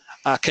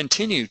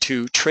continue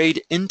to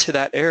trade into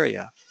that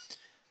area,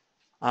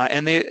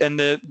 and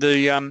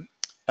the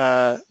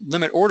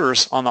limit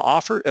orders on the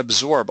offer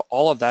absorb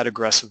all of that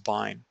aggressive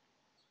buying.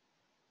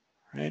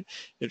 Right,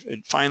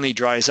 it finally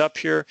dries up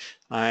here,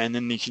 and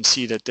then you can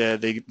see that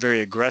they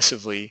very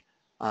aggressively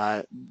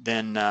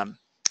then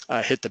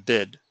hit the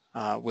bid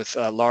with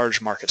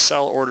large market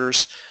sell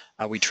orders.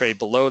 We trade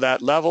below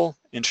that level.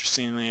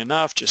 Interestingly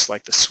enough, just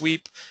like the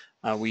sweep,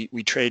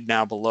 we trade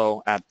now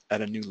below at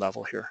a new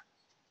level here.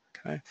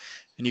 Okay,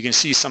 and you can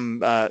see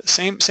some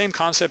same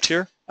concept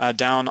here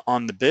down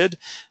on the bid.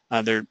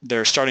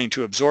 They're starting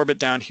to absorb it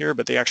down here,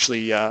 but they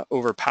actually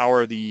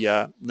overpower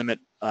the limit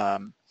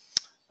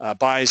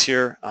buys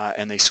here,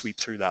 and they sweep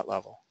through that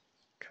level.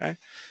 Okay,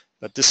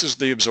 but this is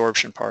the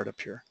absorption part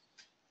up here.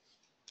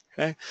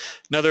 Okay,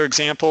 another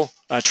example,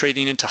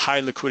 trading into high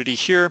liquidity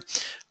here.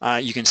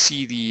 You can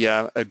see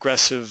the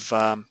aggressive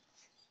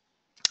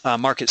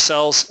market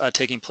sells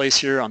taking place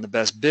here on the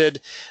best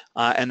bid,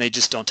 and they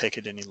just don't take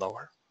it any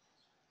lower.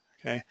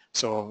 Okay,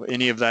 so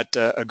any of that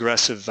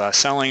aggressive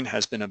selling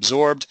has been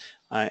absorbed,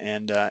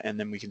 and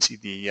then we can see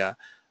the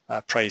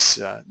price,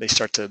 they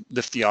start to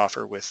lift the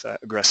offer with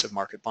aggressive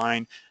market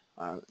buying.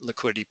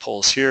 Liquidity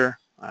pulls here,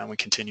 and we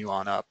continue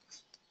on up.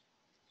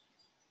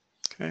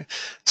 Okay,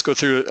 let's go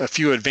through a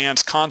few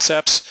advanced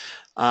concepts.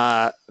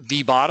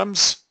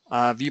 V-bottoms,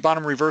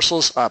 V-bottom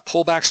reversals,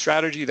 pullback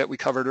strategy that we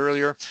covered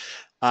earlier.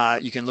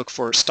 You can look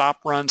for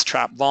stop runs,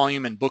 trap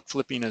volume, and book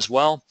flipping as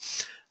well.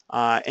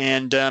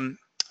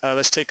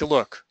 Let's take a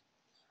look.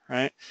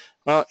 Right.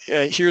 Well,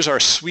 here's our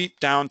sweep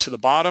down to the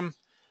bottom.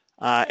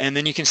 And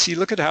then you can see,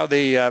 look at how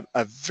they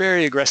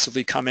very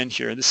aggressively come in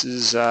here. This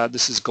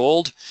is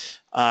gold,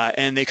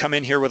 and they come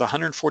in here with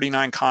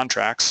 149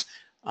 contracts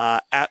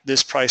at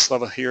this price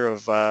level here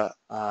of at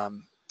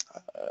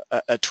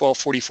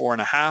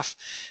 1244.5,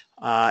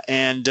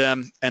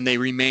 and they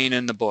remain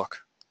in the book.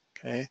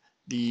 Okay,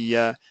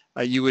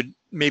 you would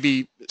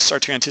maybe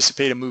start to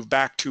anticipate a move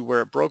back to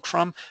where it broke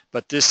from,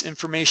 but this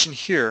information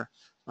here,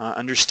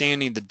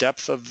 understanding the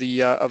depth of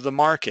the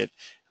market,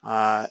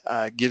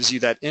 gives you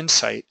that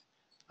insight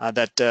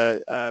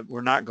that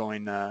we're not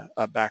going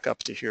back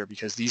up to here,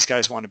 because these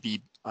guys want to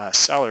be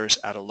sellers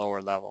at a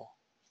lower level.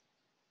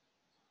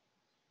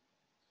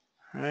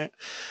 All right.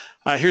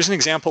 Here's an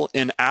example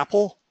in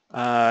Apple.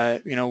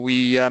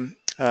 Bookmap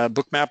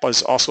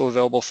is also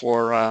available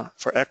for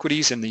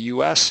equities in the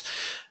U.S.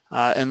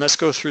 And let's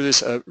go through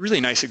this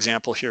really nice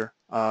example here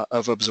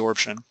of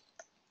absorption.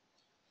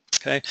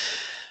 Okay.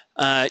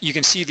 You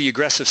can see the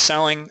aggressive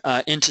selling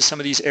into some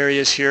of these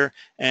areas here,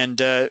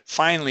 and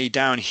finally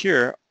down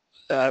here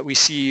we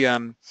see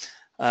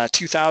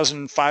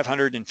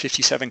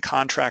 2,557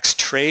 contracts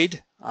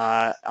trade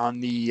on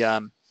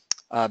the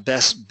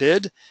best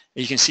bid.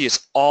 You can see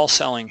it's all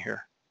selling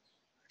here,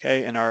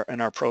 okay, in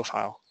our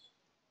profile,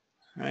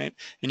 right?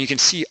 And you can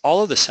see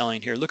all of the selling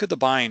here. Look at the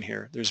buying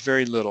here. There's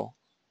very little,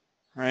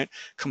 right?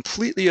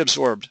 Completely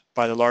absorbed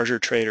by the larger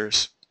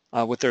traders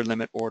with their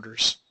limit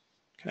orders,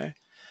 okay?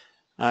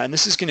 And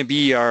this is going to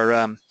be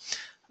our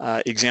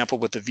example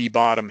with the V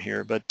bottom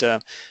here, but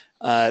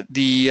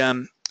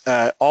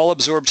all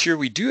absorbed here,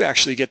 we do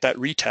actually get that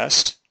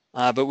retest,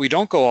 but we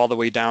don't go all the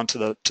way down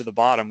to the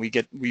bottom. We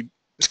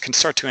can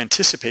start to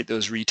anticipate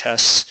those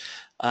retests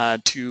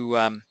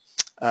to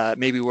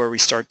maybe where we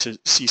start to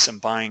see some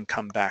buying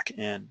come back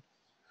in,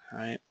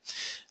 right?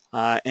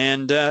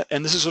 And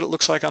this is what it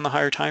looks like on the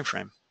higher time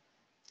frame.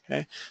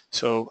 Okay,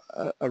 so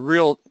a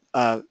real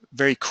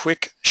very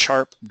quick,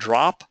 sharp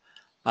drop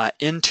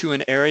into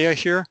an area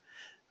here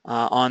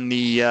on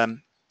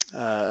the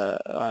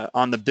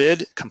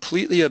bid,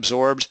 completely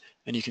absorbed,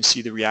 and you can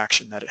see the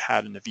reaction that it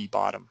had in the V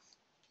bottom.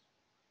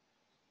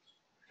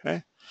 Okay,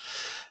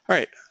 all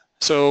right.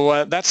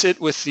 So that's it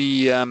with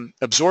the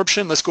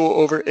absorption. Let's go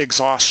over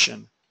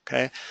exhaustion.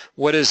 Okay,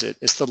 what is it?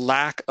 It's the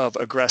lack of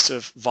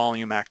aggressive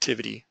volume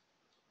activity.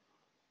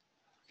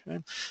 Okay,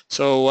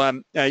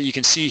 so you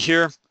can see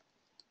here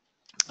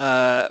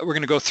we're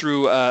going to go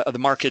through the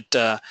market,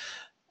 the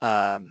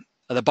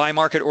buy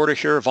market order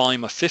here, a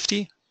volume of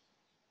 50.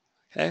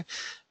 Okay,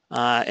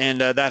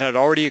 and that had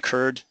already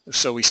occurred,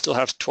 so we still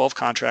have 12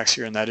 contracts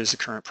here, and that is the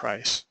current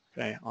price,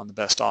 okay, on the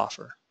best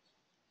offer.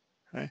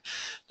 Okay.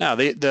 Now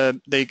they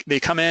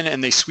come in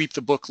and they sweep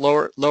the book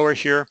lower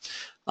here,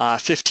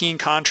 15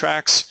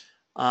 contracts,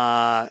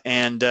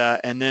 and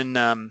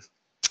then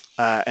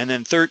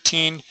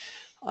 13,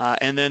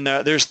 and then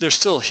they're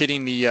still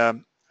hitting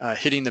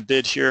the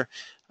bid here.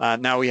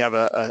 Now we have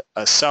a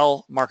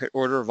sell market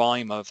order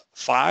volume of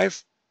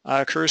 5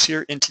 occurs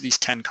here into these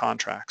 10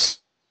 contracts.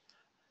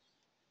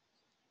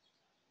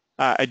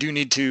 I do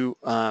need to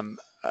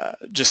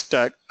just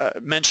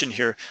mention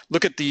here,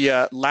 look at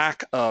the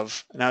lack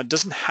of, now it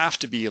doesn't have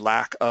to be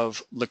lack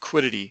of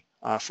liquidity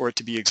for it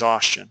to be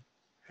exhaustion.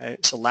 Okay?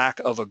 It's a lack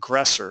of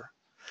aggressor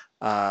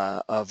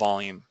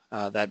volume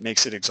that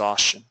makes it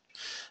exhaustion.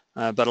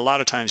 But a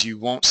lot of times you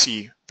won't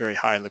see very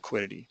high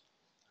liquidity.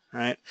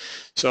 All right?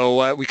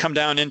 So we come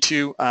down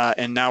into,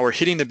 and now we're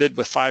hitting the bid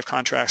with 5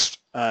 contracts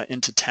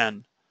into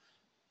 10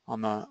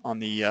 on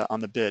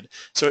the bid.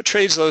 So it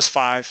trades those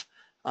 5.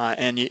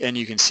 And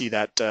you can see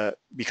that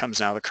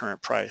becomes now the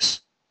current price.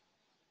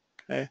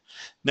 Okay.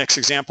 Next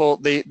example,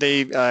 they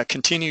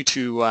continue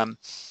to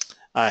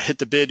hit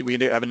the bid. We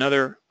have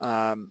another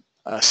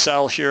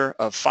sell here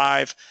of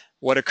 5.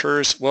 What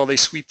occurs? Well, they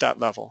sweep that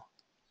level.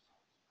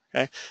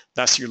 Okay,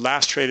 that's your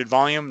last traded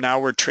volume. Now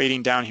we're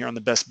trading down here on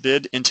the best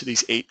bid into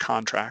these 8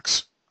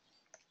 contracts.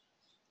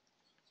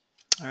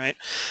 All right,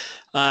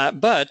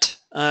 but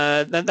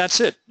that's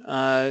it.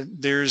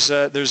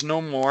 There's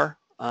no more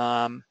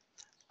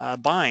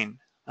buying.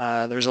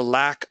 There's a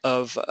lack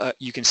of,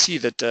 you can see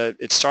that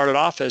it started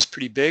off as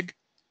pretty big,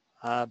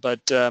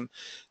 but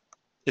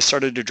it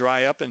started to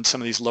dry up in some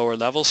of these lower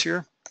levels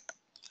here,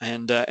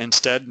 and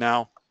instead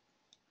now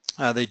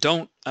they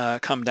don't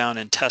come down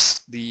and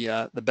test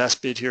the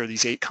best bid here,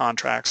 these 8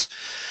 contracts,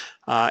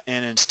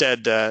 and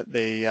instead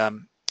they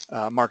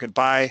market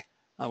buy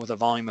with a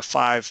volume of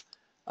 5,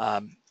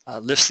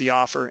 lifts the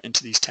offer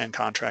into these 10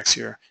 contracts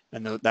here,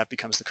 and that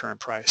becomes the current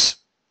price.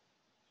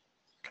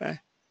 Okay.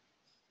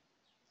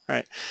 All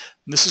right,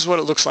 and this is what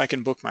it looks like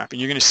in Bookmap, and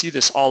you're going to see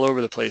this all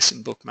over the place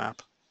in Bookmap.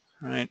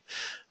 All right,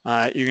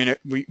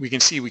 we can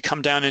see we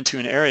come down into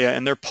an area,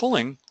 and they're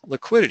pulling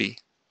liquidity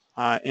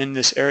in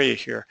this area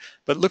here.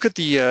 But look at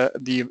the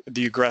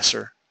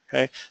aggressor.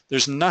 Okay,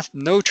 there's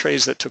no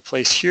trades that took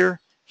place here,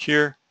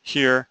 here,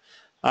 here.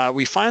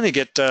 We finally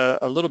get a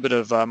little bit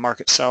of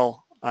market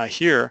sell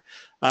here,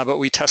 but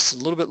we test a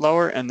little bit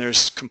lower, and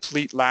there's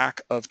complete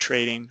lack of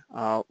trading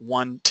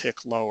 1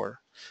 tick lower.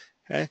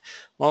 Okay,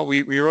 well,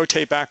 we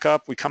rotate back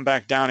up, we come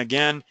back down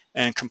again,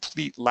 and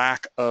complete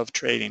lack of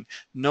trading.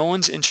 No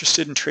one's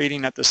interested in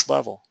trading at this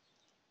level.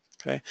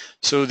 Okay,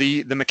 so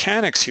the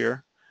mechanics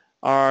here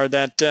are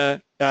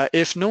that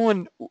if no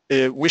one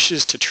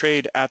wishes to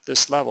trade at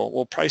this level,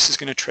 well, price is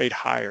going to trade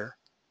higher.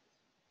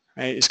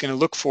 Right? It's going to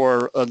look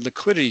for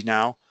liquidity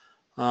now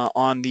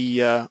on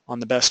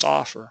the best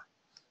offer.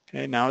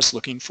 Okay, now it's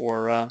looking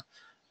for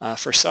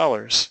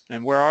sellers.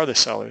 And where are the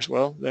sellers?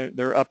 Well,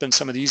 they're up in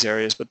some of these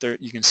areas, but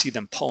you can see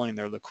them pulling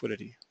their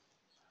liquidity.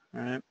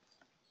 All right.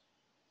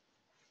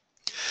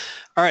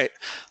 All right.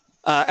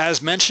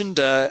 As mentioned,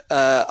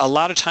 a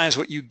lot of times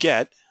what you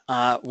get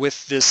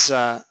with this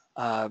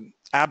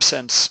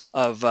absence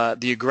of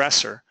the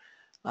aggressor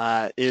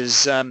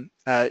is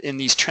in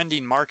these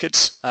trending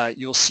markets,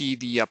 you'll see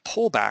the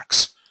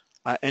pullbacks,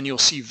 and you'll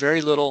see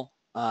very little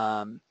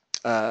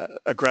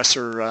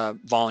aggressor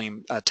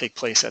volume take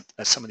place at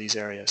some of these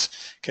areas.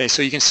 Okay,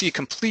 so you can see a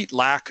complete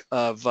lack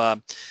of,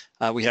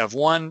 we have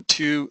 1,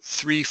 2,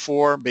 3,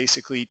 4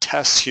 basically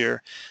tests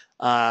here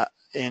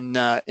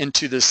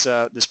into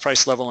this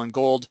price level in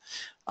gold,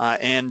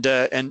 and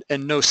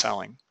no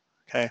selling.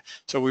 Okay,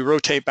 so we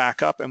rotate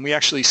back up and we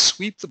actually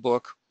sweep the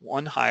book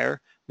one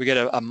higher. We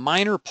get a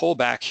minor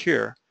pullback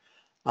here,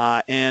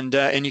 and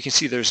you can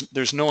see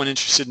there's no one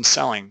interested in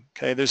selling.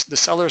 Okay, the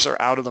sellers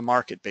are out of the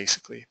market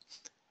basically.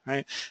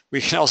 Right.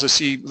 We can also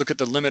see, look at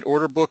the limit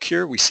order book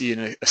here. We see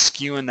a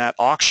skew in that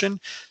auction.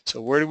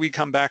 So where do we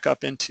come back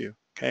up into?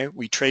 Okay,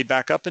 we trade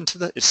back up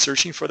into it's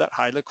searching for that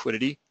high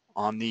liquidity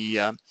on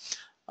the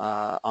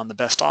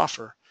best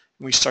offer.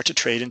 And we start to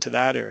trade into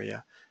that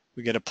area.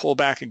 We get a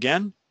pullback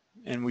again,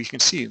 and we can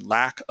see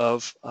lack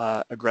of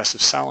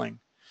aggressive selling.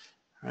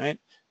 Right,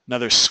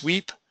 another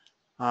sweep,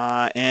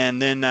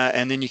 and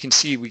then you can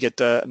see we get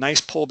the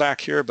nice pullback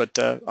here, but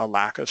a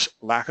lack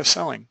of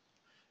selling.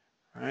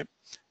 All right.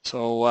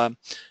 So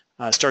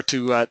start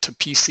to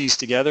piece these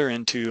together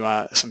into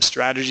some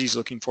strategies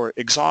looking for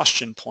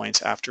exhaustion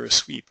points after a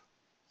sweep.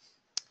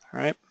 All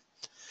right.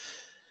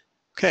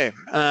 Okay.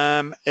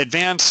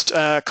 Advanced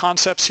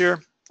concepts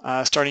here.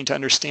 Starting to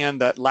understand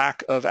that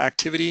lack of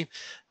activity.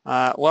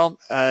 One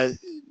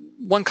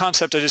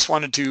concept I just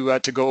wanted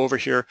to go over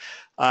here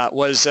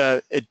was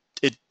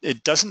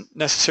it doesn't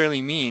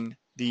necessarily mean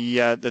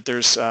that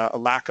there's a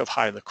lack of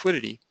high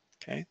liquidity.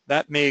 Okay,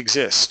 that may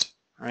exist.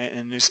 Right,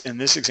 in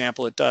this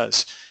example it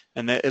does,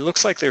 and it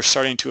looks like they're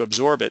starting to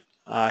absorb it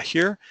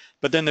here,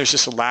 but then there's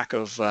just a lack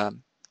of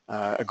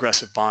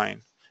aggressive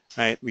buying.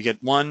 Right, we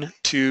get 1,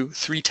 2,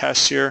 3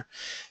 tests here,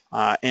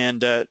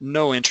 and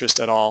no interest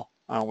at all.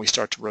 We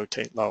start to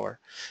rotate lower.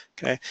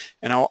 Okay,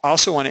 and I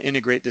also want to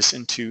integrate this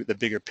into the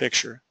bigger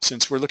picture,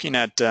 since we're looking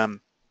at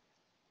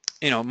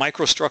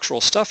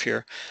microstructural stuff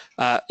here.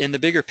 In the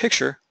bigger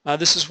picture,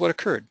 this is what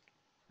occurred.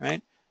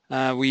 Right,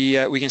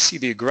 we can see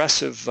the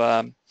aggressive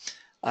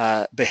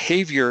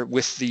behavior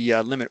with the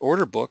limit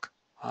order book,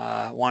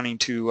 wanting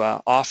to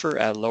offer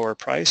at a lower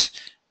price,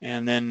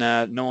 and then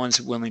no one's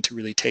willing to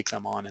really take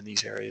them on in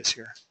these areas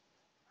here.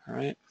 All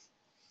right.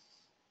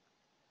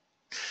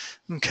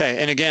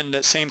 Okay, and again,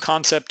 that same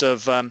concept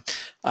of,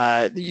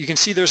 you can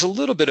see there's a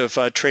little bit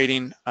of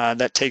trading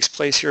that takes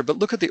place here, but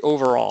look at the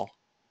overall.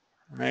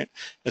 Right,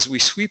 as we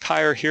sweep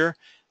higher here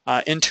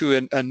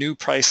into a new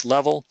price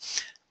level,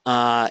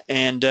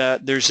 and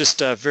there's just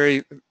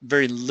very,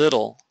 very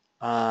little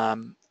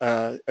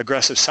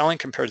aggressive selling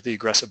compared to the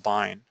aggressive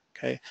buying.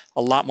 Okay,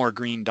 a lot more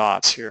green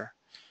dots here.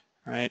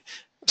 Right,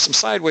 some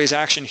sideways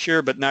action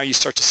here, but now you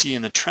start to see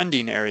in the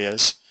trending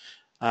areas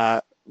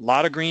a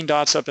lot of green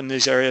dots up in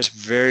these areas,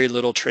 very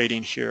little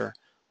trading here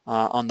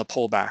on the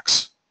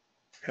pullbacks.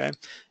 Okay,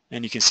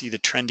 and you can see the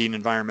trending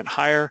environment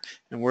higher,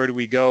 and where do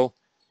we go?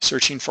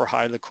 Searching for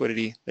high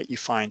liquidity that you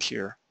find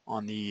here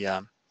on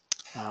the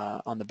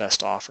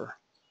best offer.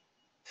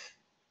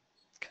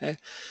 Okay,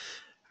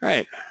 all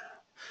right.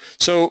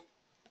 So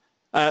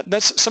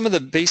that's some of the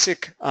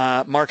basic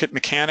market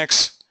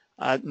mechanics,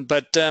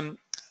 but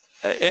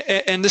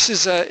and this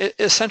is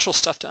essential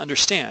stuff to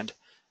understand.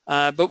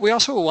 But we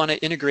also want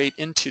to integrate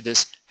into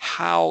this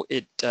how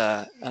it,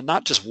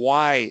 not just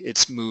why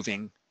it's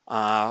moving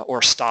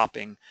or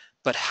stopping,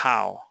 but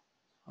how.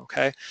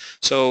 Okay,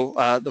 so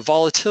the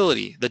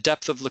volatility, the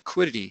depth of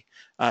liquidity,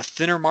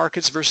 thinner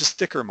markets versus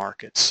thicker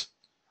markets.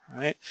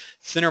 Right,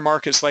 thinner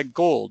markets like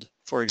gold,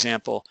 for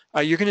example,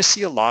 you're going to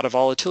see a lot of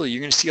volatility.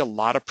 You're going to see a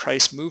lot of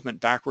price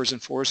movement backwards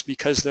and forwards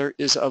because there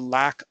is a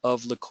lack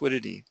of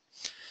liquidity.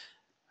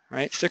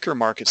 Right, thicker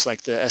markets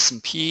like the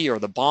S&P or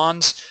the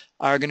bonds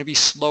are going to be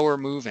slower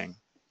moving,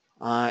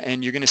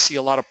 and you're going to see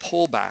a lot of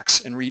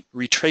pullbacks and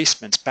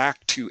retracements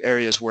back to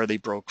areas where they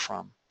broke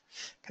from.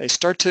 Okay,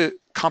 start to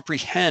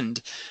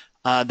comprehend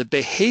the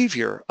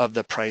behavior of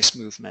the price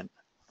movement,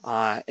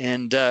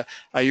 and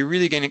you're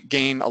really going to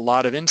gain a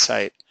lot of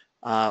insight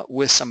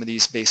with some of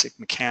these basic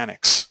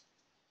mechanics.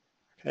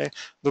 Okay,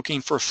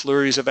 looking for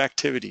flurries of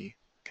activity,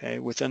 okay,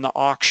 within the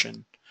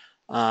auction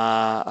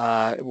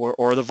or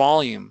the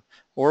volume,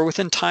 or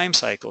within time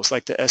cycles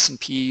like the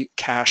S&P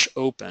cash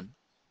open,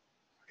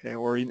 okay,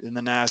 or in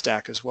the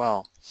NASDAQ as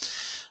well.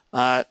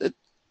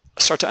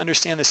 Start to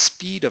understand the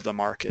speed of the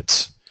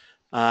markets.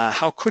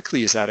 How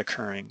quickly is that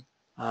occurring?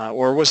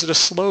 Or was it a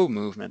slow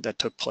movement that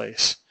took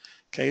place?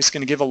 Okay, it's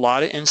going to give a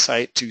lot of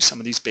insight to some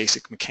of these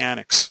basic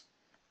mechanics.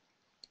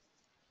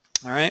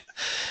 All right,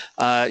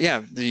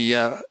 yeah,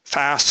 the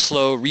fast,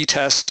 slow,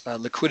 retest,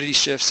 liquidity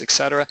shifts,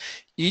 etc.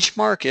 Each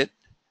market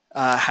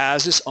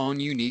has its own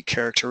unique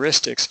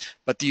characteristics,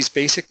 but these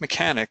basic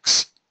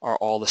mechanics are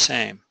all the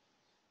same.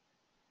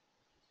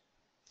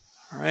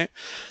 All right,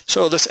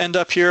 so let's end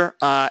up here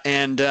part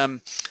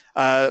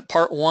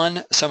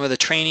one, some of the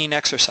training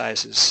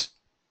exercises.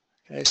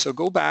 Okay, so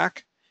go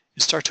back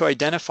and start to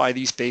identify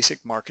these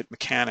basic market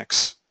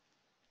mechanics,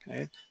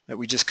 okay, that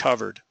we just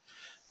covered.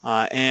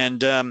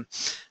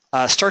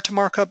 Start to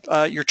mark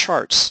up your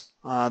charts.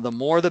 The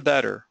more the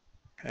better.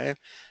 Okay,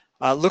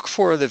 look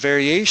for the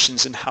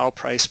variations in how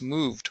price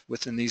moved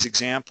within these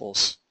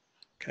examples.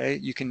 Okay,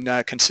 you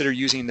can consider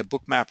using the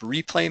Bookmap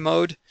replay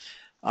mode.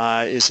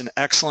 Is an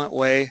excellent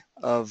way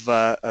of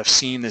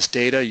seeing this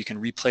data. You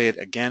can replay it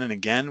again and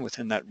again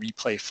within that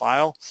replay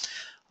file.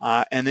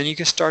 And then you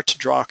can start to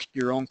draw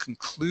your own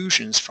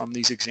conclusions from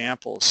these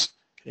examples,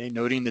 okay,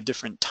 noting the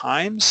different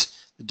times,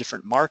 the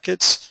different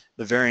markets,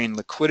 the varying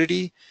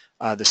liquidity,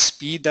 the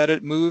speed that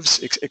it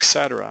moves,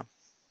 etc.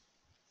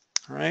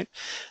 All right.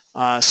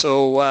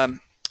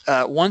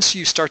 Once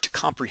you start to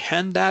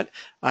comprehend that,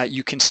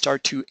 you can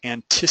start to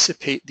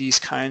anticipate these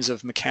kinds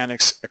of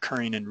mechanics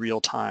occurring in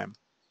real time.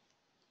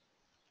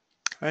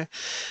 Okay.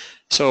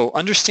 So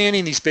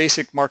understanding these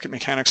basic market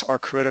mechanics are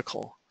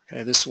critical.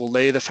 Okay, this will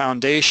lay the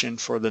foundation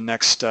for the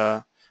next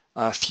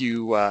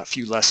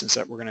few lessons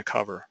that we're going to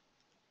cover.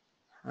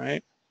 All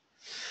right.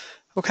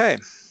 Okay.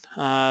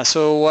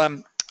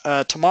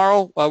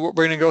 Tomorrow, what we're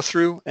going to go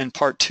through in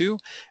part two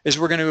is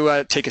we're going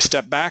to take a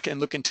step back and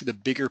look into the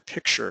bigger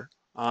picture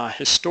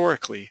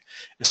historically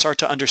and start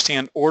to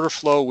understand order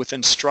flow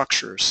within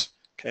structures.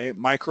 Okay,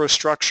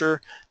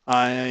 microstructure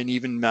and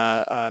even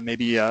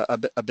maybe a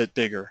bit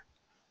bigger.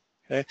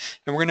 Okay,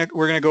 and we're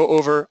gonna go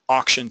over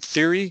auction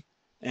theory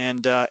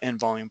and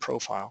volume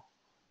profile.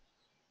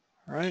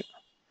 All right.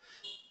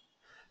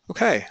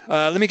 Okay.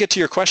 Let me get to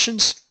your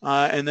questions,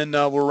 and then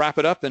we'll wrap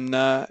it up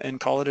and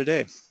call it a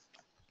day.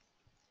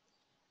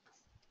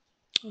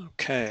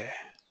 Okay.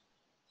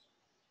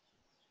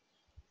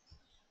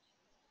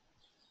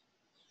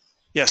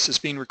 Yes, it's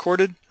being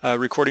recorded.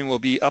 Recording will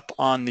be up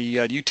on the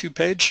YouTube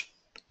page.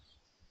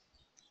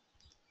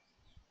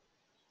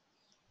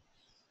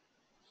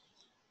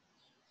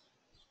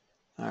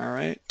 All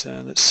right.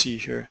 Let's see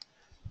here.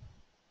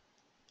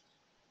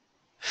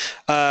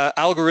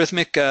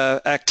 Algorithmic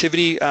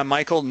activity,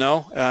 Michael,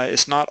 no,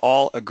 it's not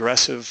all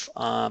aggressive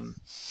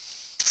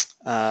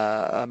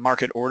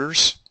market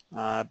orders,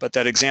 but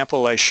that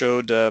example I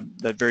showed,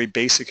 that very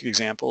basic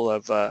example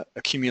of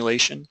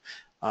accumulation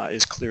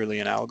is clearly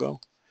an algo.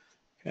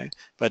 Okay,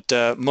 but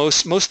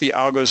most of the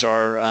algos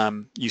are,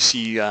 you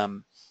see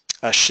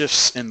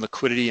shifts in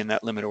liquidity in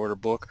that limit order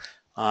book,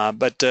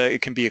 but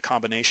it can be a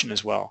combination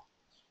as well.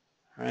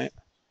 All right.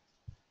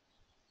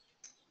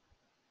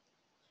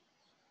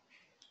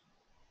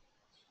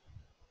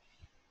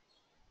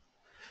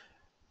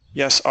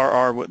 Yes,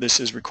 RR,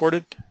 this is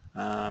recorded.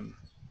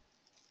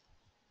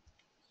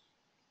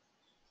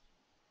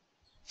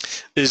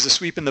 Is the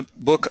sweep in the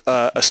book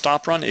a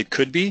stop run? It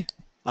could be,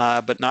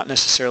 but not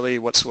necessarily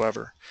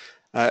whatsoever.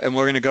 And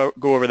we're going to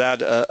go over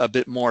that a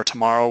bit more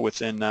tomorrow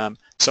within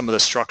some of the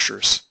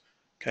structures.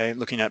 Okay,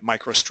 looking at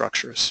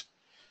microstructures.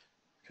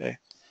 Okay.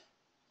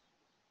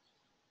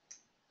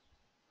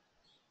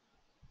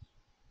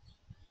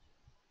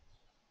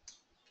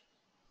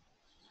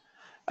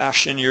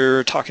 Ashton,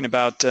 you're talking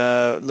about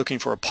looking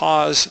for a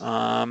pause.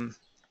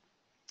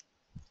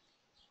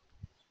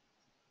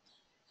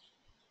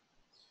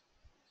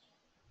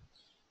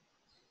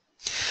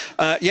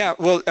 Yeah,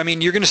 well, I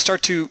mean, you're going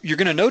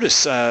to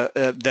notice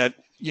that,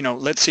 you know,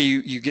 let's say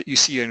you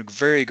see a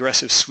very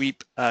aggressive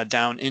sweep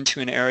down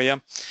into an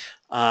area.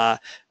 Well,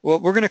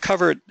 we're going to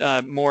cover it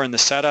more in the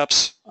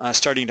setups,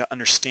 starting to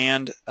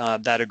understand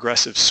that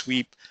aggressive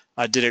sweep.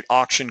 Did it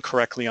auction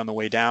correctly on the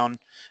way down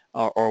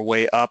or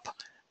way up?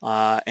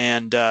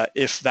 And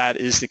if that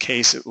is the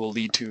case, it will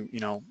lead to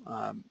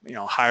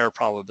higher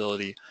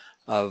probability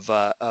of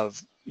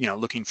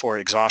looking for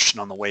exhaustion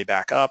on the way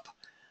back up.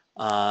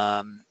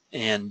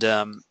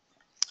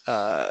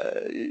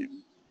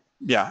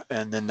 Yeah,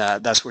 and then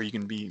that's where you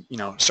can be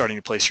starting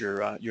to place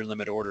your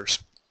limit orders.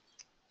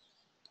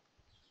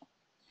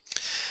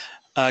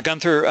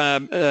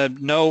 Gunther,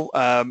 no.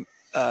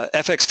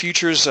 FX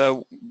futures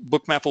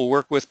Bookmap will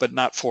work with, but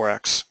not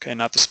Forex, okay,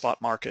 not the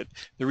spot market.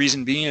 The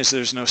reason being is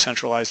there's no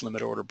centralized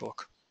limit order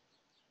book.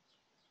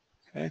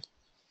 Okay.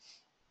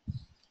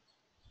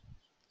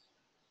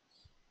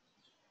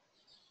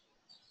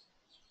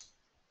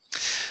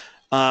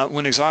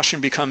 When exhaustion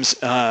becomes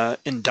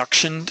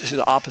induction to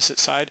the opposite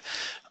side,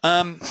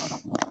 well,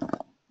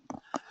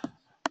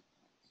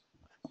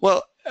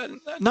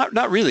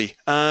 not really.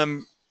 I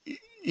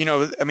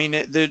mean,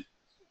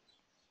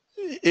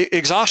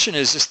 exhaustion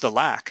is just the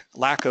lack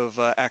of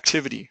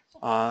activity.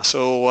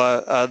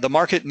 So the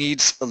market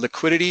needs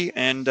liquidity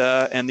and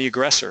the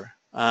aggressor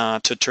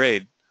to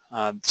trade,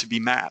 to be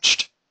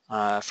matched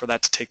for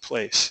that to take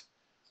place.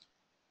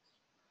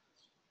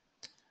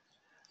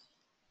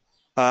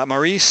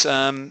 Maurice,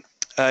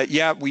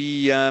 yeah,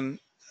 we no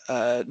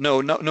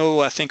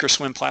think or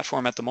swim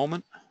platform at the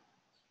moment.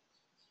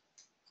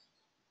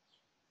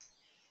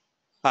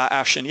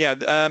 Afshin, yeah,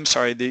 I'm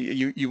sorry,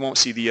 you won't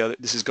see the other,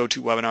 this is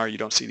GoToWebinar, you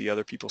don't see the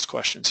other people's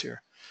questions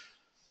here.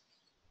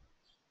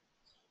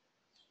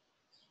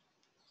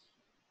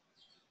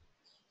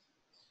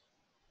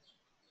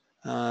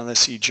 Let's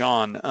see,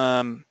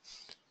 John.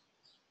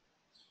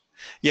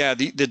 Yeah,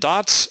 the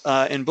dots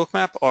in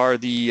Bookmap are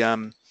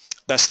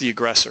that's the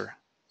aggressor,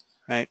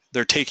 right?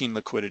 They're taking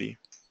liquidity.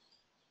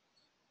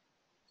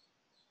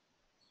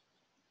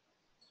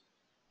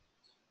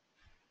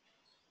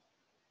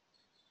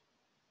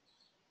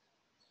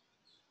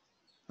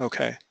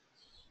 Okay.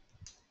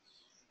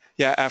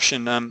 Yeah,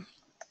 Afshin.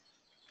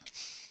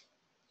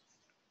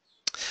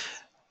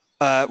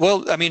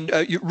 Well, I mean,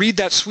 you read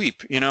that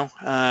sweep,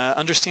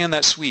 understand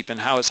that sweep and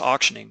how it's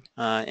auctioning,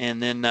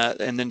 and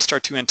then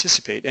start to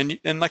anticipate.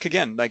 And like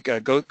again, like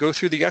go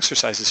through the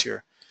exercises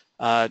here,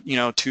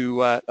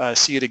 to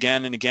see it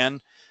again and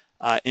again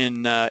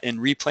in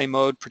replay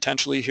mode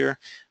potentially here,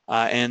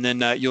 and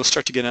then you'll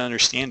start to get an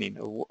understanding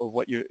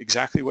of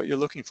exactly what you're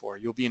looking for.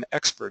 You'll be an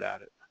expert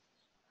at it,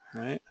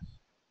 right?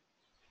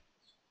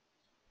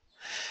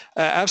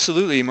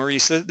 Absolutely,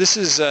 Maurice. This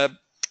is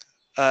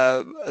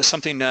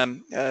something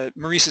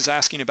Maurice is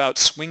asking about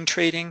swing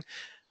trading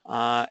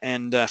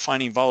and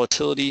finding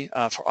volatility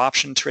for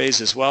option trades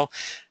as well.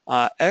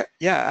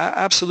 Yeah,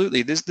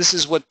 absolutely. This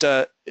is what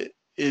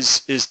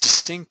is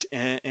distinct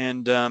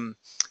and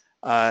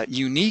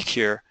unique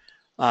here,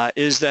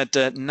 is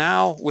that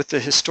now with the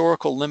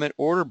historical limit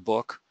order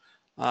book,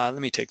 let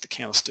me take the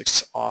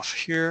candlesticks off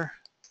here.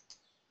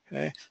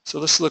 Okay, so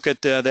let's look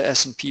at the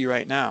S&P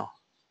right now.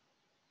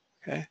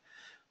 Okay,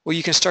 well,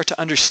 you can start to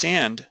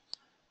understand,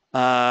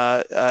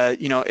 because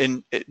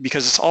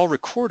it's all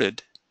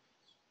recorded,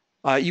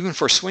 even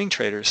for swing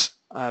traders,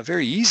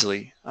 very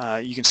easily.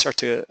 You can start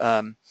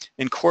to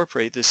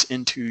incorporate this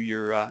into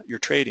your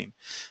trading.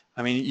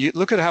 I mean, you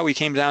look at how we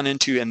came down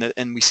into,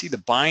 and we see the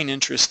buying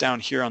interest down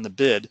here on the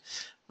bid,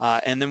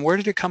 and then where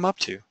did it come up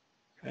to?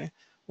 Okay.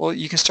 Well,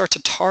 you can start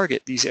to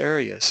target these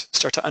areas,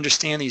 start to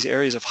understand these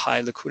areas of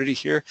high liquidity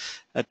here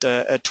at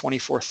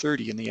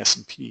 2430 in the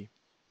S&P.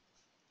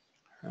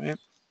 All right.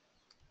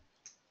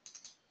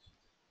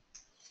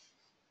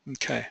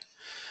 Okay.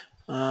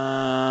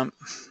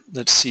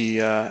 Let's see,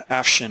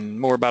 Afshin,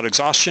 more about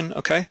exhaustion.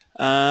 Okay.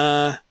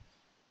 I'm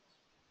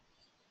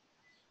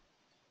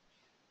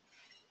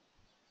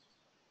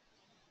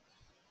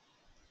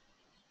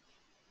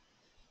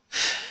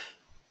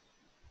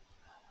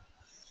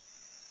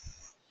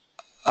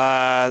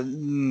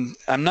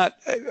not,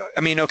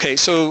 I mean, okay,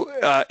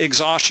 so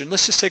exhaustion,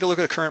 let's just take a look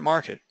at the current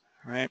market,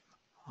 right?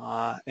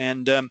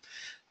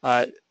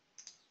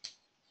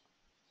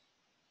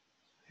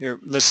 Here,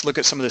 let's look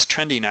at some of this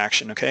trending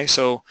action, okay?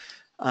 So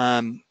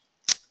look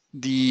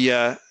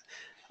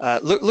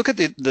at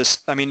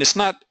this, I mean, it's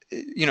not,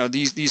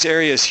 these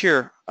areas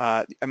here,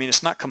 I mean,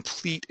 it's not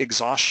complete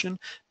exhaustion,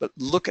 but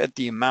look at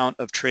the amount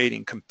of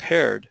trading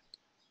compared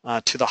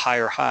to the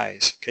higher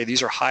highs, okay?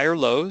 These are higher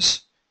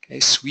lows, okay?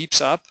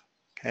 Sweeps up,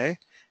 okay?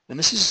 And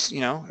this is,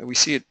 we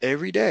see it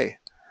every day,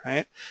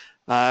 right?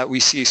 We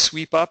see a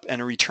sweep up and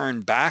a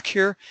return back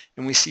here,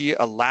 and we see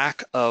a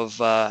lack of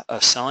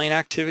selling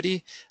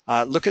activity.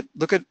 Look at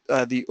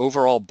the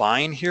overall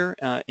buying here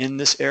in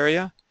this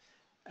area,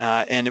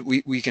 and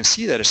we can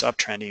see that it's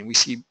uptrending. We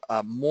see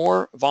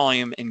more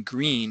volume in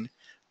green,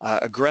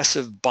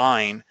 aggressive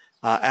buying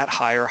at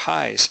higher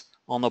highs.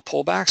 On the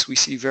pullbacks, we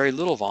see very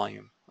little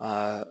volume,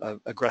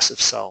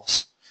 aggressive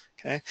sells.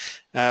 Okay,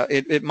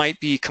 it might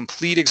be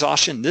complete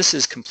exhaustion. This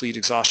is complete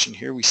exhaustion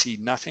here. We see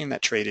nothing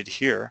that traded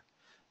here.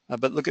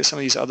 But look at some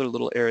of these other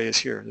little areas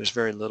here. There's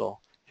very little.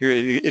 Here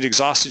it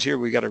exhausted here.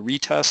 We got a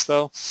retest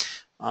though,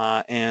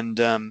 and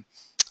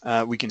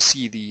we can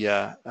see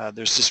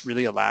there's just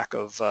really a lack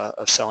of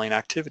selling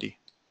activity.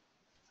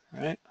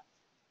 All right.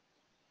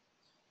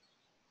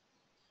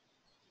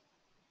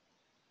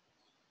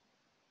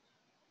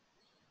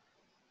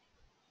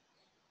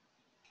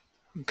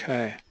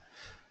 Okay.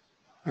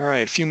 All right.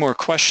 A few more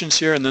questions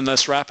here, and then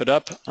let's wrap it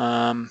up.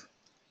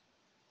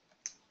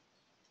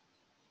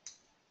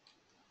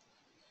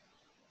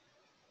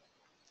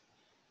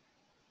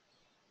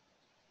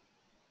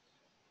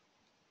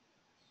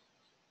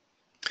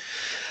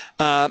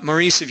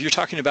 Maurice, if you're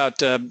talking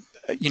about,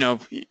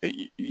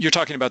 you're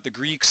talking about the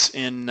Greeks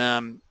in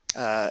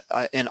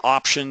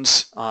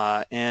options,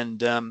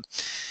 and I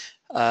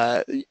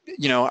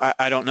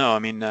don't know. I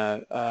mean,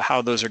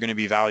 how those are going to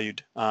be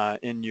valued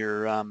in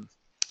your,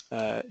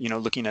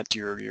 looking at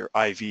your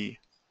IV,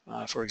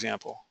 for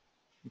example.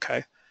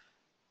 Okay,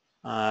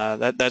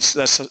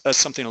 that's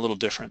something a little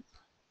different,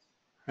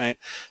 right?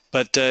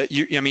 But I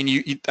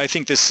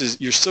think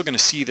you're still going to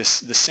see the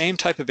same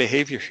type of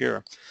behavior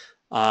here.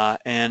 I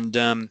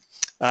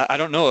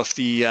don't know if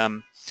the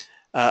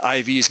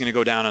IV is going to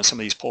go down on some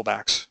of these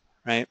pullbacks,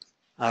 right?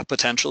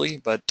 Potentially,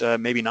 but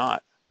maybe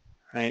not,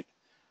 right?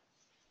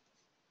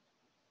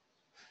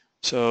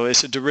 So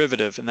it's a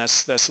derivative, and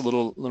that's a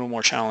little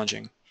more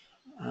challenging.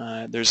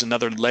 There's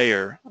another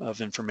layer of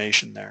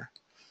information there.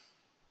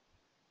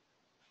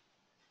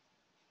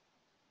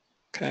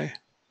 Okay.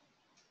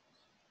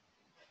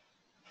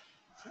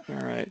 All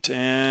right,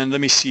 and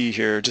let me see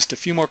here. Just a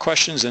few more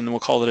questions and we'll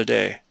call it a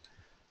day.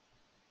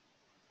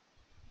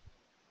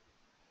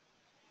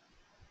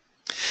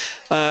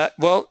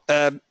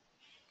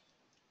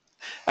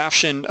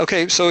 Afshin,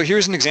 okay, so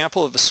here's an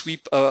example of a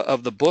sweep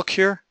of the book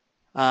here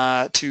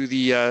to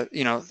the,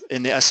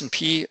 in the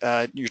S&P,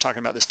 you're talking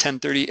about this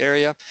 1030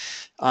 area.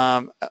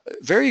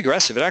 Very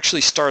aggressive. It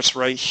actually starts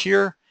right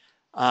here,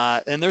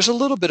 and there's a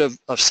little bit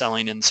of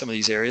selling in some of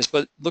these areas,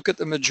 but look at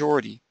the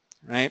majority,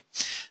 right?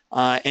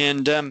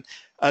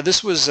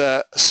 This was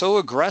so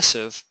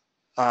aggressive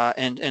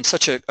and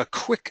such a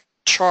quick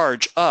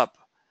charge up.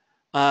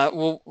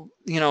 Well,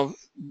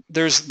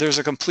 there's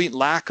a complete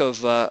lack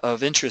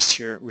of interest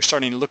here. We're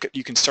starting to look at,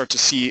 you can start to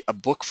see a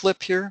book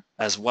flip here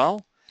as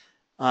well,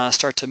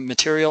 start to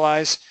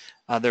materialize.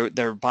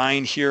 They're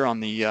buying here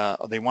on the,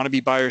 they want to be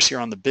buyers here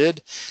on the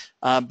bid,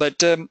 but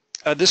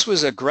this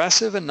was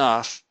aggressive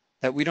enough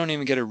that we don't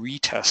even get a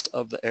retest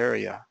of the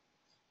area.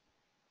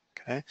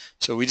 Okay,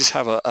 so we just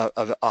have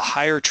a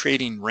higher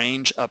trading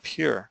range up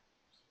here,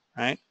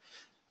 right?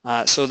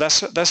 So that's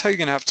how you're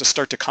going to have to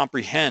start to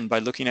comprehend by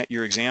looking at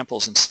your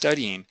examples and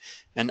studying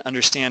and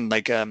understand,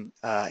 like you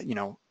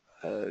don't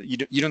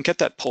get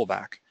that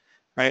pullback,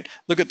 right?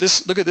 Look at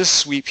this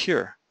sweep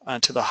here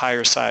to the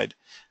higher side.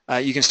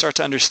 You can start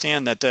to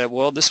understand that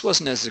well, this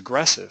wasn't as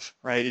aggressive,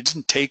 right? It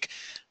didn't take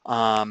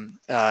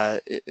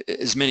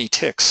as many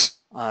ticks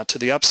to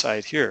the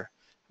upside here.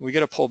 We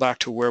get a pullback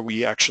to where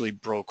we actually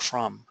broke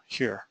from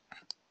here,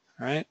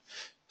 right?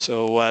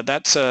 So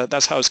that's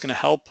how it's going to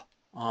help.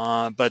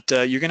 But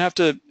you're going to have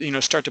to,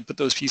 start to put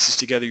those pieces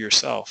together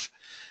yourself.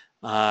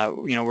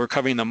 We're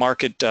covering the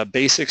market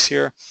basics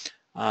here,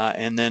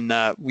 and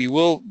then we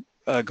will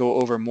go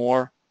over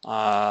more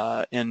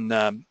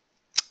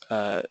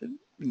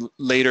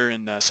later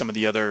in some of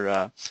the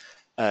other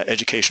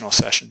educational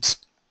sessions.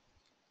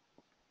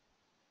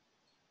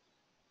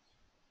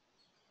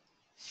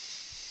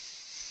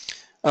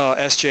 Oh,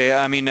 SJ,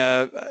 I mean,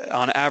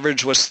 on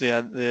average, what's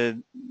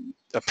the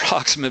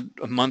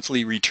approximate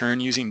monthly return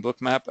using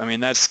Bookmap? I mean,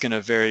 that's going to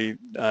vary,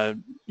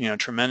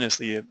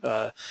 tremendously.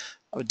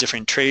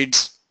 Different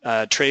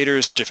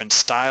traders, different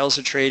styles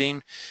of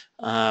trading.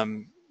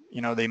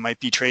 They might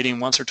be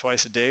trading once or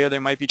twice a day, or they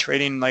might be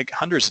trading like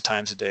hundreds of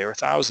times a day or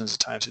thousands of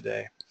times a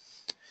day.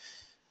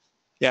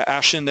 Yeah,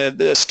 Afshin,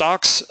 the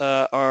stocks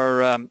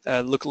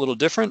look a little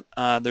different.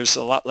 There's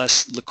a lot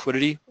less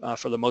liquidity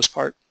for the most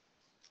part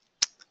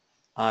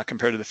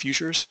compared to the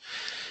futures.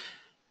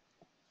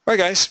 All right,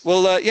 guys.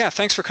 Well, yeah,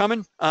 thanks for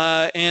coming.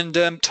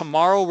 And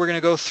tomorrow we're going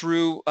to go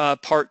through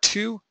part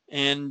 2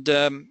 and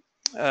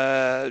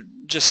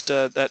just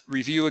that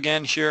review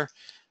again here.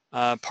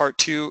 Part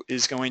 2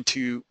 is we're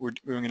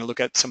going to look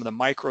at some of the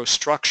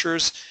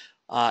microstructures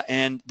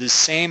and the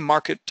same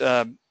market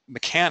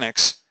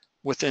mechanics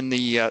within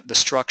the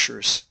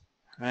structures,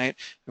 right?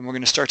 And we're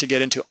going to start to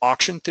get into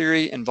auction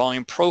theory and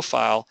volume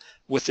profile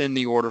within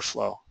the order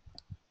flow.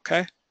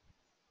 Okay.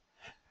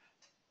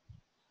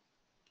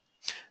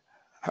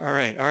 All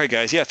right,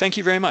 guys. Yeah, thank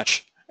you very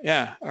much.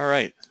 Yeah, all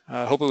right.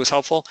 Hope it was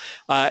helpful,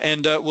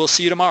 and we'll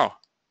see you tomorrow.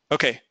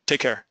 Okay, take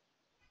care.